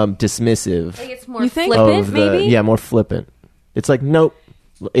dismissive. Like it's more You think? flippant, of the, maybe? Yeah, more flippant. It's like nope.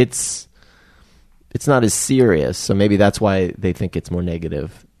 It's not as serious, so maybe that's why they think it's more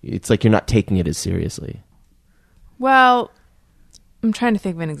negative. It's like you're not taking it as seriously. Well, I'm trying to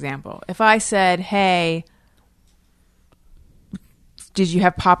think of an example. If I said, hey, did you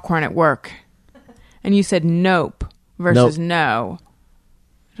have popcorn at work? And you said nope versus no.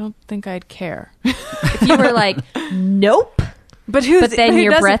 I don't think I'd care. If you were like, nope, But but then who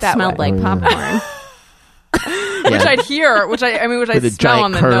your does it breath that smelled way? like popcorn. Which I'd hear, which I With smell a giant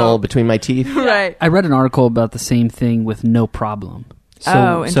on the kernel no. between my teeth. Right. I read an article about the same thing with no problem. So,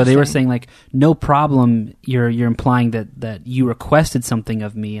 Oh, so they were interesting. saying like no problem. You're implying that you requested something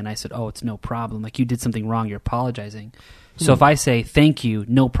of me, and I said, oh, it's no problem. Like you did something wrong. You're apologizing. So if I say thank you,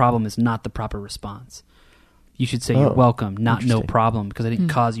 no problem is not the proper response. You should say you're welcome, not no interesting. problem, because I didn't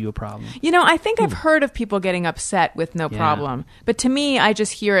cause you a problem. You know, I think I've heard of people getting upset with no Yeah. problem. But to me, I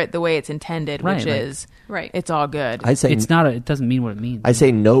just hear it the way it's intended, Right, which like- is Right. it's all good. I say It's not. It doesn't mean what it means. I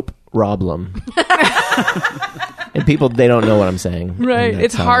say nope problem. And people, they don't know what I'm saying. Right. And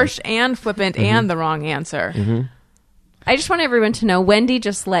It's that's how- harsh and flippant and the wrong answer. I just want everyone to know Wendy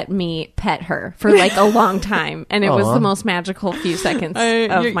just let me pet her for like a long time, and it was Aw. the most magical few seconds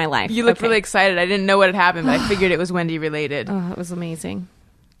of You- my life. You looked Okay. really excited. I didn't know what had happened, but I figured it was Wendy related. Oh, it was amazing.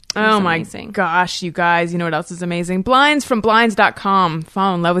 It Oh was my amazing. gosh, you guys, you know what else is amazing? Blinds from Blinds.com.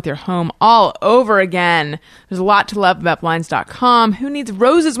 Fall in love with your home all over again. There's a lot to love about Blinds.com. Who needs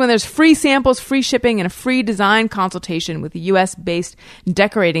roses when there's free samples, free shipping, and a free design consultation with a US-based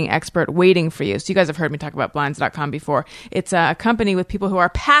decorating expert waiting for you? So you guys have heard me talk about Blinds.com before. It's a company with people who are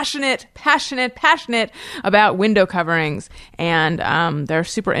passionate about window coverings, and they're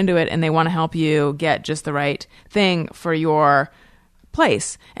super into it, and they want to help you get just the right thing for your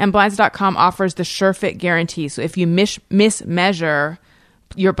place. And Blinds.com offers the SureFit guarantee. So if you mismeasure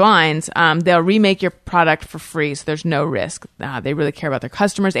your blinds, they'll remake your product for free. So there's no risk. They really care about their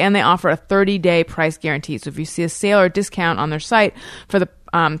customers, and they offer a 30-day price guarantee. So if you see a sale or discount on their site for the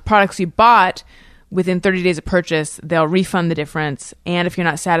products you bought within 30 days of purchase, they'll refund the difference. And if you're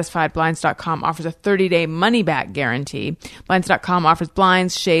not satisfied, Blinds.com offers a 30-day money-back guarantee. Blinds.com offers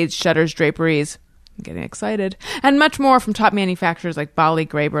blinds, shades, shutters, draperies. I'm getting excited. And much more from top manufacturers like Bali,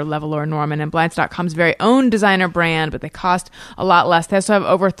 Graber, Levelor, Norman, and Blinds.com's very own designer brand, but they cost a lot less. They also have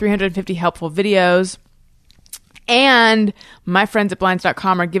over 350 helpful videos. And my friends at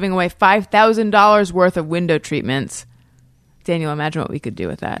Blinds.com are giving away $5,000 worth of window treatments. Daniel, imagine what we could do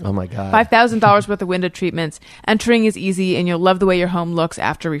with that. Oh my God. $5,000 worth of window treatments. Entering is easy, and you'll love the way your home looks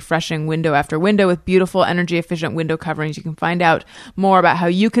after refreshing window after window with beautiful, energy-efficient window coverings. You can find out more about how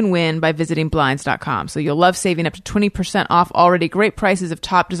you can win by visiting Blinds.com. So you'll love saving up to 20% off already great prices of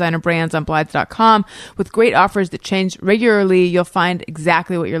top designer brands on Blinds.com. With great offers that change regularly, you'll find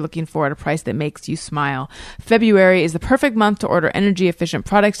exactly what you're looking for at a price that makes you smile. February is the perfect month to order energy-efficient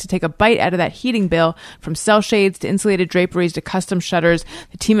products to take a bite out of that heating bill. From cell shades to insulated draperies to custom shutters,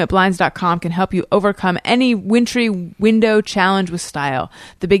 the team at Blinds.com can help you overcome any wintry window challenge with style.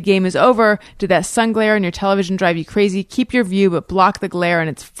 The big game is over. Did that sun glare on your television drive you crazy? Keep your view, but block the glare and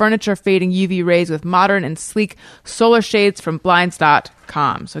its furniture fading UV rays with modern and sleek solar shades from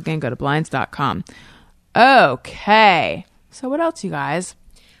Blinds.com. So again, go to Blinds.com. Okay. So what else, you guys?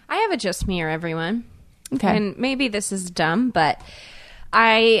 I have a just mirror, everyone. Okay. And maybe this is dumb, but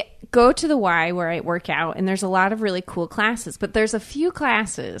I go to the Y where I work out, and there's a lot of really cool classes, but there's a few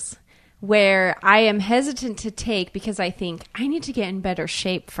classes where I am hesitant to take because I think I need to get in better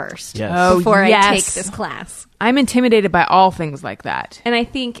shape first Yes. Oh, before I yes. take this class. I'm intimidated by all things like that. And I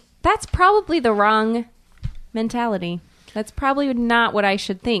think that's probably the wrong mentality. That's probably not what I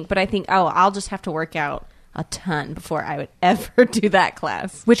should think, but I think, oh, I'll just have to work out a ton before I would ever do that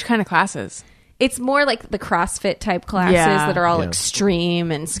class. Which kind of classes? It's more like the CrossFit type classes Yeah. that are all Yeah.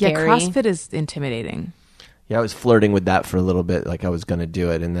 extreme and Yeah, scary. CrossFit is intimidating. Yeah, I was flirting with that for a little bit, like I was going to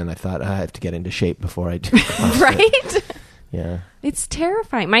do it, and then I thought I have to get into shape before I do CrossFit. Right? Yeah. It's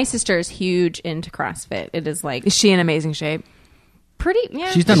terrifying. My sister is huge into CrossFit. It is like Is she in amazing shape? pretty. Yeah,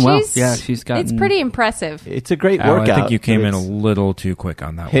 She's done well. Yeah, she's gotten- It's pretty impressive. It's a great Al, workout. I think you came in a It's- little too quick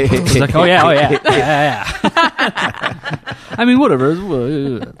on that one. She's like, oh yeah. I mean, whatever.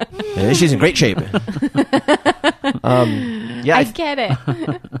 Yeah, she's in great shape. Yeah, I get it.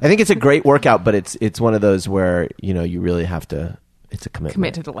 I think it's a great workout, but it's one of those where you really have to. It's a commitment.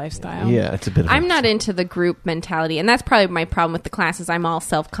 Commit to the lifestyle. Yeah, it's a bit. Of I'm not into the group mentality, and that's probably my problem with the classes. I'm all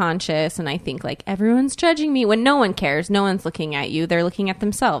self-conscious, and I think like everyone's judging me when no one cares. No one's looking at you; they're looking at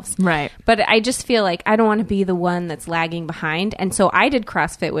themselves. Right. But I just feel like I don't want to be the one that's lagging behind, and so I did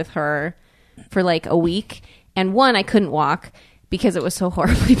CrossFit with her for like a week, and one, I couldn't walk because it was so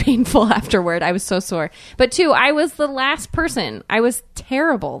horribly painful afterward. I was so sore. But two, I was the last person. I was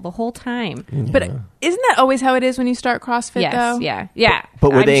terrible the whole time. But isn't that always how it is when you start CrossFit, Yes, though? yeah.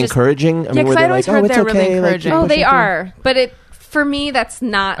 But were I'm they just- encouraging? I mean, 'cause were I'd they always like, heard "Oh, it's they're really okay"? encouraging. Oh, keep they pushing through? are. But for me, that's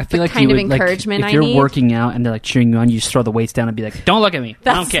not I feel the like kind you of would, like, encouragement if you're I need. working out and they're like cheering you on, you just throw the weights down and be like, "Don't look at me.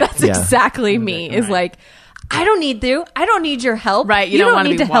 I don't care." That's exactly me. Is like, I don't need your help. Right, you You don't don't wanna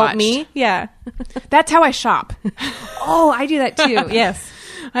need be to help watched. me. Yeah. That's how I shop. Oh, I do that too. Yes.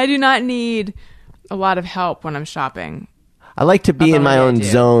 I do not need a lot of help when I'm shopping. I like to be in Although my I own do.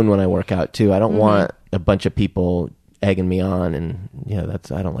 zone when I work out too. I don't want a bunch of people egging me on, and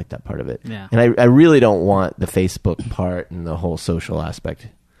I don't like that part of it. Yeah. And I really don't want the Facebook part and the whole social aspect.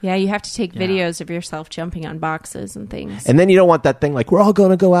 Yeah, you have to take Yeah. videos of yourself jumping on boxes and things. And then you don't want that thing like, we're all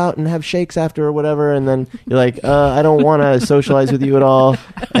going to go out and have shakes after or whatever. And then you're like, I don't want to socialize with you at all.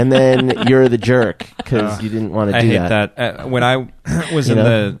 And then you're the jerk because you didn't want to I do hate that. that. When I was You in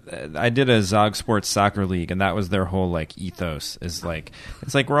know? I did a Zog Sports soccer league, and that was their whole like ethos. Is like,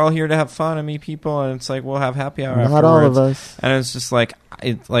 it's like we're all here to have fun and meet people, and it's like we'll have happy hour. Not all of afterwards. us. And it's just like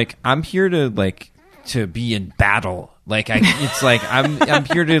I'm here to be in battle. Like it's like I'm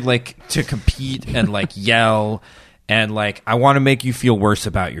here to compete and like yell and like I want to make you feel worse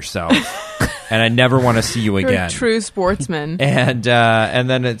about yourself, and I never want to see you You're again. a true sportsman. And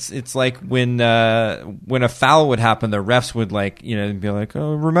then it's like when a foul would happen, the refs would be like,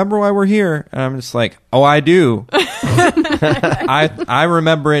 oh, remember why we're here? And I'm just like, oh, I do. I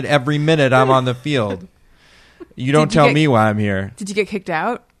remember it every minute I'm on the field. You don't Did you tell get- me why I'm here. Did you get kicked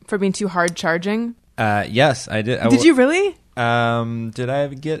out for being too hard charging? Yes, I did. Did you really? Did I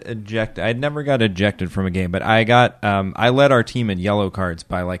get ejected? I never got ejected from a game, but I got. I led our team in yellow cards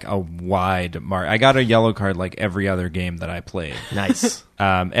by like a wide mark. I got a yellow card like every other game that I played. Nice.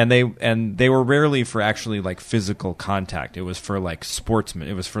 And they were rarely for actually like physical contact. It was for like sportsmen.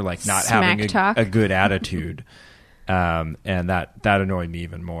 It was for like not Smack having talk. a good attitude. And that annoyed me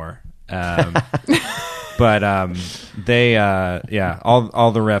even more. But all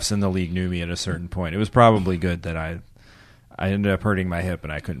the refs in the league knew me at a certain point. It was probably good that I ended up hurting my hip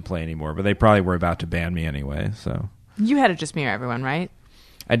and I couldn't play anymore. But they probably were about to ban me anyway. So You had to just mirror everyone, right?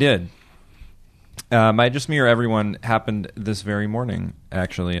 I did. My Just Mirror Everyone happened this very morning,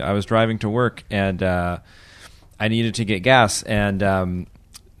 actually. I was driving to work, and I needed to get gas, and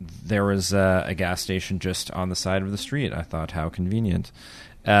there was a gas station just on the side of the street. I thought, how convenient.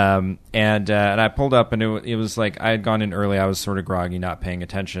 And I pulled up, and it was like I had gone in early. I was sort of groggy, not paying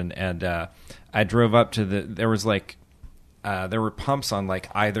attention, and I drove up to there was like there were pumps on like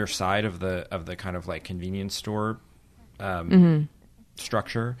either side of the kind of like convenience store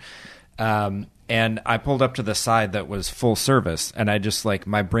structure. And I pulled up to the side that was full service, and I just like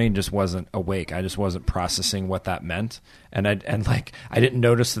my brain just wasn't awake. I just wasn't processing what that meant, and I didn't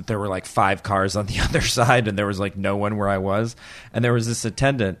notice that there were like 5 cars on the other side, and there was like no one where I was, and there was this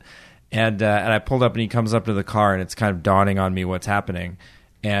attendant, and I pulled up, and he comes up to the car, and it's kind of dawning on me what's happening,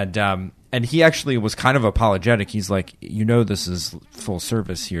 and he actually was kind of apologetic. He's like, this is full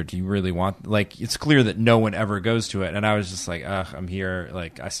service here. Do you really want? Like, it's clear that no one ever goes to it, and I was just like, I'm here.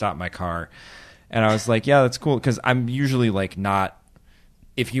 Like, I stopped my car. And I was like, yeah, that's cool. Because I'm usually like not,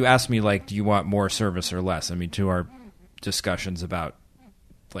 if you ask me like, do you want more service or less? I mean, to our discussions about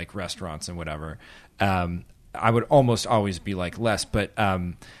like restaurants and whatever, I would almost always be like less. But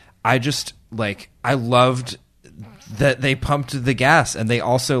I just like, I loved that they pumped the gas, and they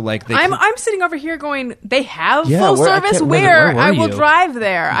also like they. I'm sitting over here going, they have Yeah, full where- I service can't remember. where Where were I will you? drive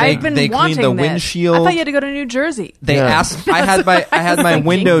there. I've been they wanting cleaned the this. windshield. I thought you had to go to New Jersey. They Yeah. asked. I had my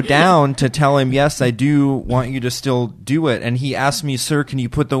window down to tell him, yes, I do want you to still do it. And he asked me, sir, can you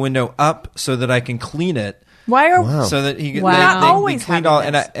put the window up so that I can clean it? Why are Wow. So that he Wow. they, Not they, always they cleaned having all,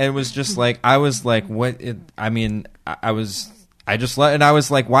 and this. it was just like I was like, what? I just let, and I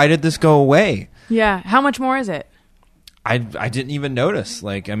was like, why did this go away? Yeah. How much more is it? I didn't even notice.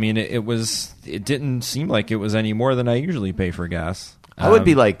 Like, I mean, it didn't seem like it was any more than I usually pay for gas. I would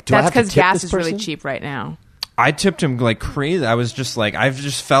be like, do I That's have to because tip gas this is really person? cheap right now. I tipped him like crazy. I was just like, I've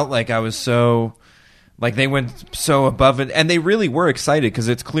just felt like I was so, like they went so above it, and they really were excited because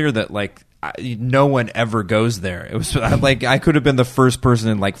it's clear that like no one ever goes there. It was like I could have been the first person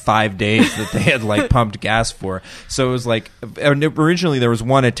in like 5 days that they had like pumped gas for. So it was like originally there was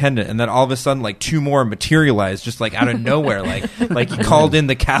one attendant, and then all of a sudden like two more materialized just like out of nowhere, like he called in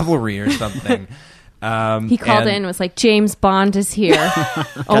the cavalry or something. He called in and was like, James Bond is here.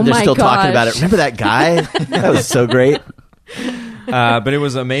 Oh God, they're my still gosh. talking about it. Remember that guy? That was so great. But it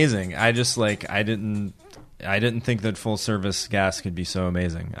was amazing. I just like I didn't think that full service gas could be so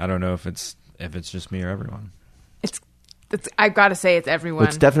amazing. I don't know if it's just me or everyone. It's I've got to say, it's everyone. Well,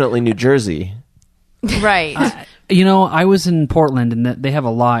 it's definitely New Jersey. Right. You know, I was in Portland, and they have a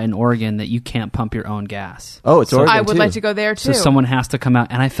law in Oregon that you can't pump your own gas. Oh, it's Oregon I would too. like to go there too. So someone has to come out,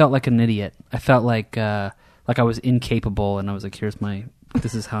 and I felt like an idiot. I felt like I was incapable, and I was like,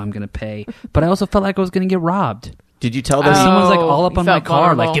 this is how I'm going to pay. But I also felt like I was going to get robbed. Did you tell them? Someone's like all up you on my felt car,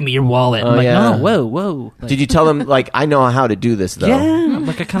 vulnerable. like, give me your wallet. Oh, I'm like, yeah. no, whoa. Like, Did you tell them like I know how to do this though? Yeah.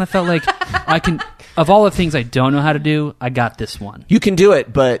 Like I kind of felt like I can. Of all the things I don't know how to do, I got this one. You can do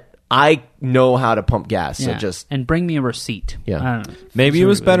it, but I know how to pump gas. So Yeah. just and bring me a receipt. Yeah. I don't know. Maybe It's it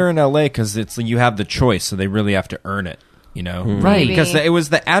was really better in LA because it's you have the choice, so they really have to earn it. You know, Right. Maybe. Because it was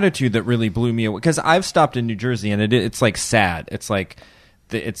the attitude that really blew me away. Because I've stopped in New Jersey, and it's like sad. It's like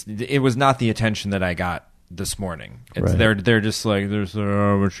it was not the attention that I got this morning. It's, Right. they're just like there's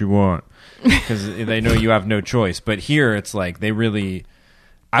what you want because they know you have no choice. But here it's like they really.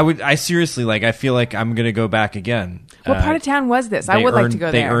 I seriously like. I feel like I'm gonna go back again. What part of town was this? I They would like earned- to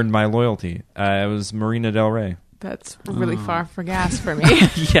go They there. earned my loyalty. It was Marina Del Rey. That's really far for gas for me.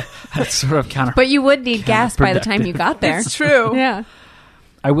 Yeah, that's sort of counter. But you would need gas by the time you got there. It's true. Yeah.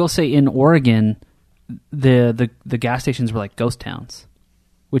 I will say in Oregon, the gas stations were like ghost towns,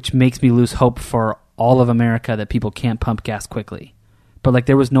 which makes me lose hope for all of America that people can't pump gas quickly. But like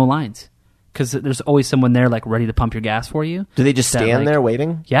there was no lines because there's always someone there like ready to pump your gas for you. do they just That, stand like- there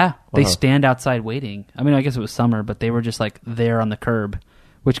waiting? Yeah, they Wow. stand outside waiting. I mean, I guess it was summer, but they were just like there on the curb,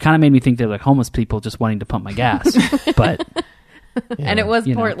 which kind of made me think they're like homeless people just wanting to pump my gas. But And it was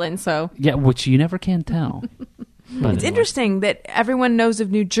You know. Portland, so. yeah, which you never can tell. But It's interesting that everyone knows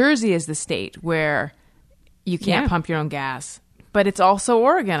of New Jersey as the state where you can't Yeah. pump your own gas, but it's also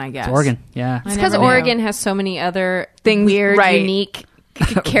Oregon, I guess. It's Oregon, yeah. It's because never knew. Oregon has so many other Things- weird, right. unique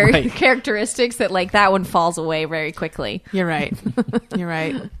Right. characteristics that like that one falls away very quickly. You're right. You're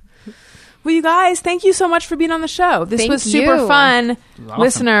right. Well, you guys, thank you so much for being on the show. This Thank was super you. fun. awesome.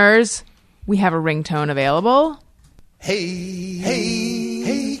 Listeners, we have a ringtone available.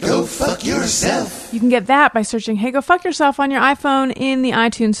 Hey, go fuck yourself. You can get that by searching Hey Go Fuck Yourself on your iPhone in the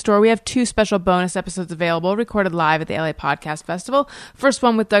iTunes store. We have 2 special bonus episodes available, recorded live at the LA Podcast Festival. First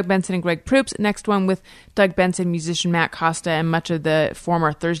one with Doug Benson and Greg Proops. Next one with Doug Benson, musician Matt Costa, and much of the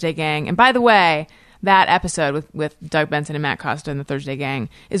former Thursday Gang. And by the way, that episode with Doug Benson and Matt Costa and the Thursday Gang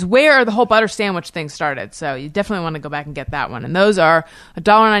is where the whole butter sandwich thing started. So you definitely want to go back and get that one. And those are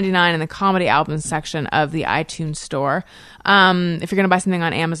 $1.99 in the comedy albums section of the iTunes store. If you're going to buy something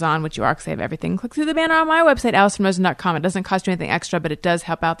on Amazon, which you are because they have everything, click through the banner on my website, AllisonRosen.com. It doesn't cost you anything extra, but it does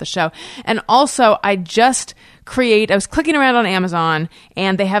help out the show. And also, I was clicking around on Amazon,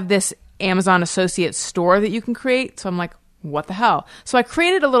 and they have this Amazon Associates store that you can create. So I'm like, what the hell? So I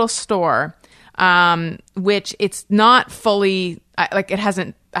created a little store, which it's not fully, I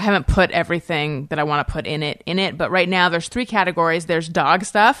haven't put everything that I want to put in it. But right now there's 3 categories. There's dog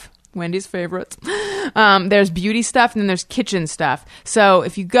stuff, Wendy's favorites. There's beauty stuff, and then there's kitchen stuff. So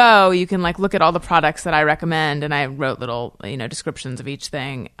if you go, you can like look at all the products that I recommend, and I wrote little, descriptions of each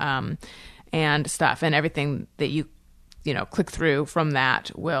thing, and stuff, and everything that you click through from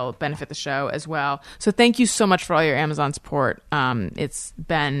that will benefit the show as well. So thank you so much for all your Amazon support. It's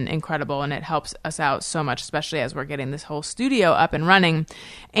been incredible, and it helps us out so much, especially as we're getting this whole studio up and running.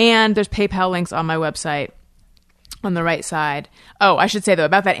 And there's PayPal links on my website on the right side. Oh, I should say though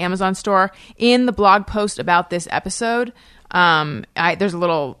about that Amazon store, in the blog post about this episode, there's a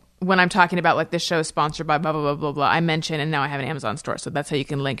little when I'm talking about like this show is sponsored by blah, blah, blah, blah, blah, I mention, and now I have an Amazon store. So that's how you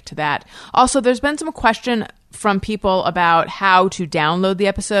can link to that. Also, there's been some question from people about how to download the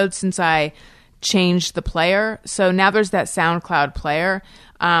episodes since I changed the player. So now there's that SoundCloud player.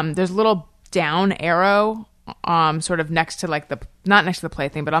 There's a little down arrow sort of next to like not next to the play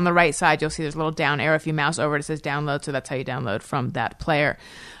thing, but on the right side, you'll see there's a little down arrow. If you mouse over it, it says download. So that's how you download from that player.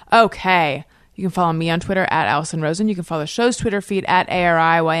 Okay. You can follow me on Twitter at Allison Rosen. You can follow the show's Twitter feed at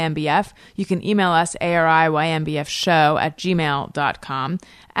ARIYMBF. You can email us ARIYMBFshow@gmail.com.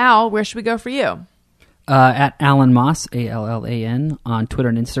 Al, where should we go for you? At Alan Moss, ALLAN, on Twitter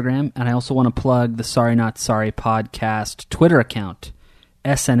and Instagram. And I also want to plug the Sorry Not Sorry podcast Twitter account,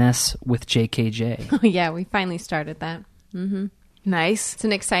 SNS with JKJ. Oh, yeah, we finally started that. Nice. It's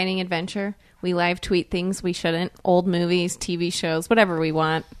an exciting adventure. We live tweet things we shouldn't. Old movies, TV shows, whatever we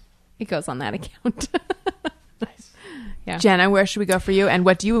want. It goes on that account. Nice. Yeah. Jenna, where should we go for you? And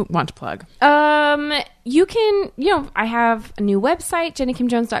what do you want to plug? You can, I have a new website,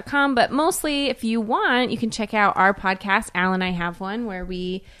 JennaKimJones.com, but mostly if you want, you can check out our podcast. Al and I have one where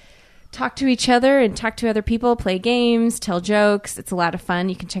we talk to each other and talk to other people, play games, tell jokes. It's a lot of fun.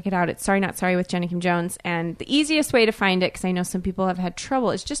 You can check it out at Sorry Not Sorry with Jenna Kim Jones. And the easiest way to find it, because I know some people have had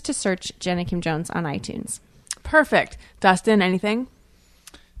trouble, is just to search Jenna Kim Jones on iTunes. Perfect. Dustin, anything?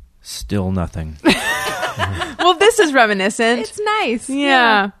 Still nothing. Well, this is reminiscent. It's nice.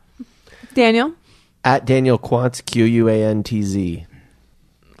 Yeah. Daniel? At Daniel Quantz, QUANTZ.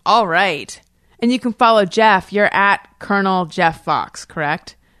 All right. And you can follow Jeff. You're at Colonel Jeff Fox,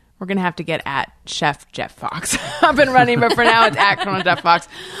 correct? We're going to have to get at Chef Jeff Fox up and running, but for now it's at Colonel Jeff Fox.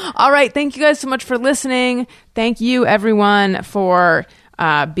 All right. Thank you guys so much for listening. Thank you, everyone, for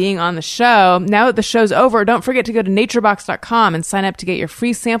being on the show. Now that the show's over, don't forget to go to naturebox.com and sign up to get your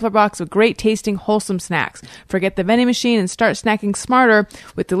free sampler box of great tasting, wholesome snacks. Forget the vending machine and start snacking smarter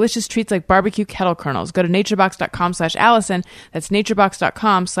with delicious treats like barbecue kettle kernels. Go to naturebox.com/Allison. That's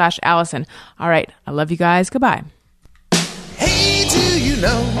naturebox.com/Allison. All right. I love you guys. Goodbye. Hey, do you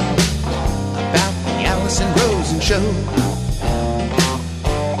know about the Allison Rosen Show?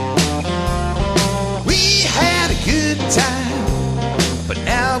 We had a good time, but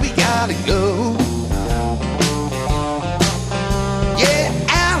now we gotta go.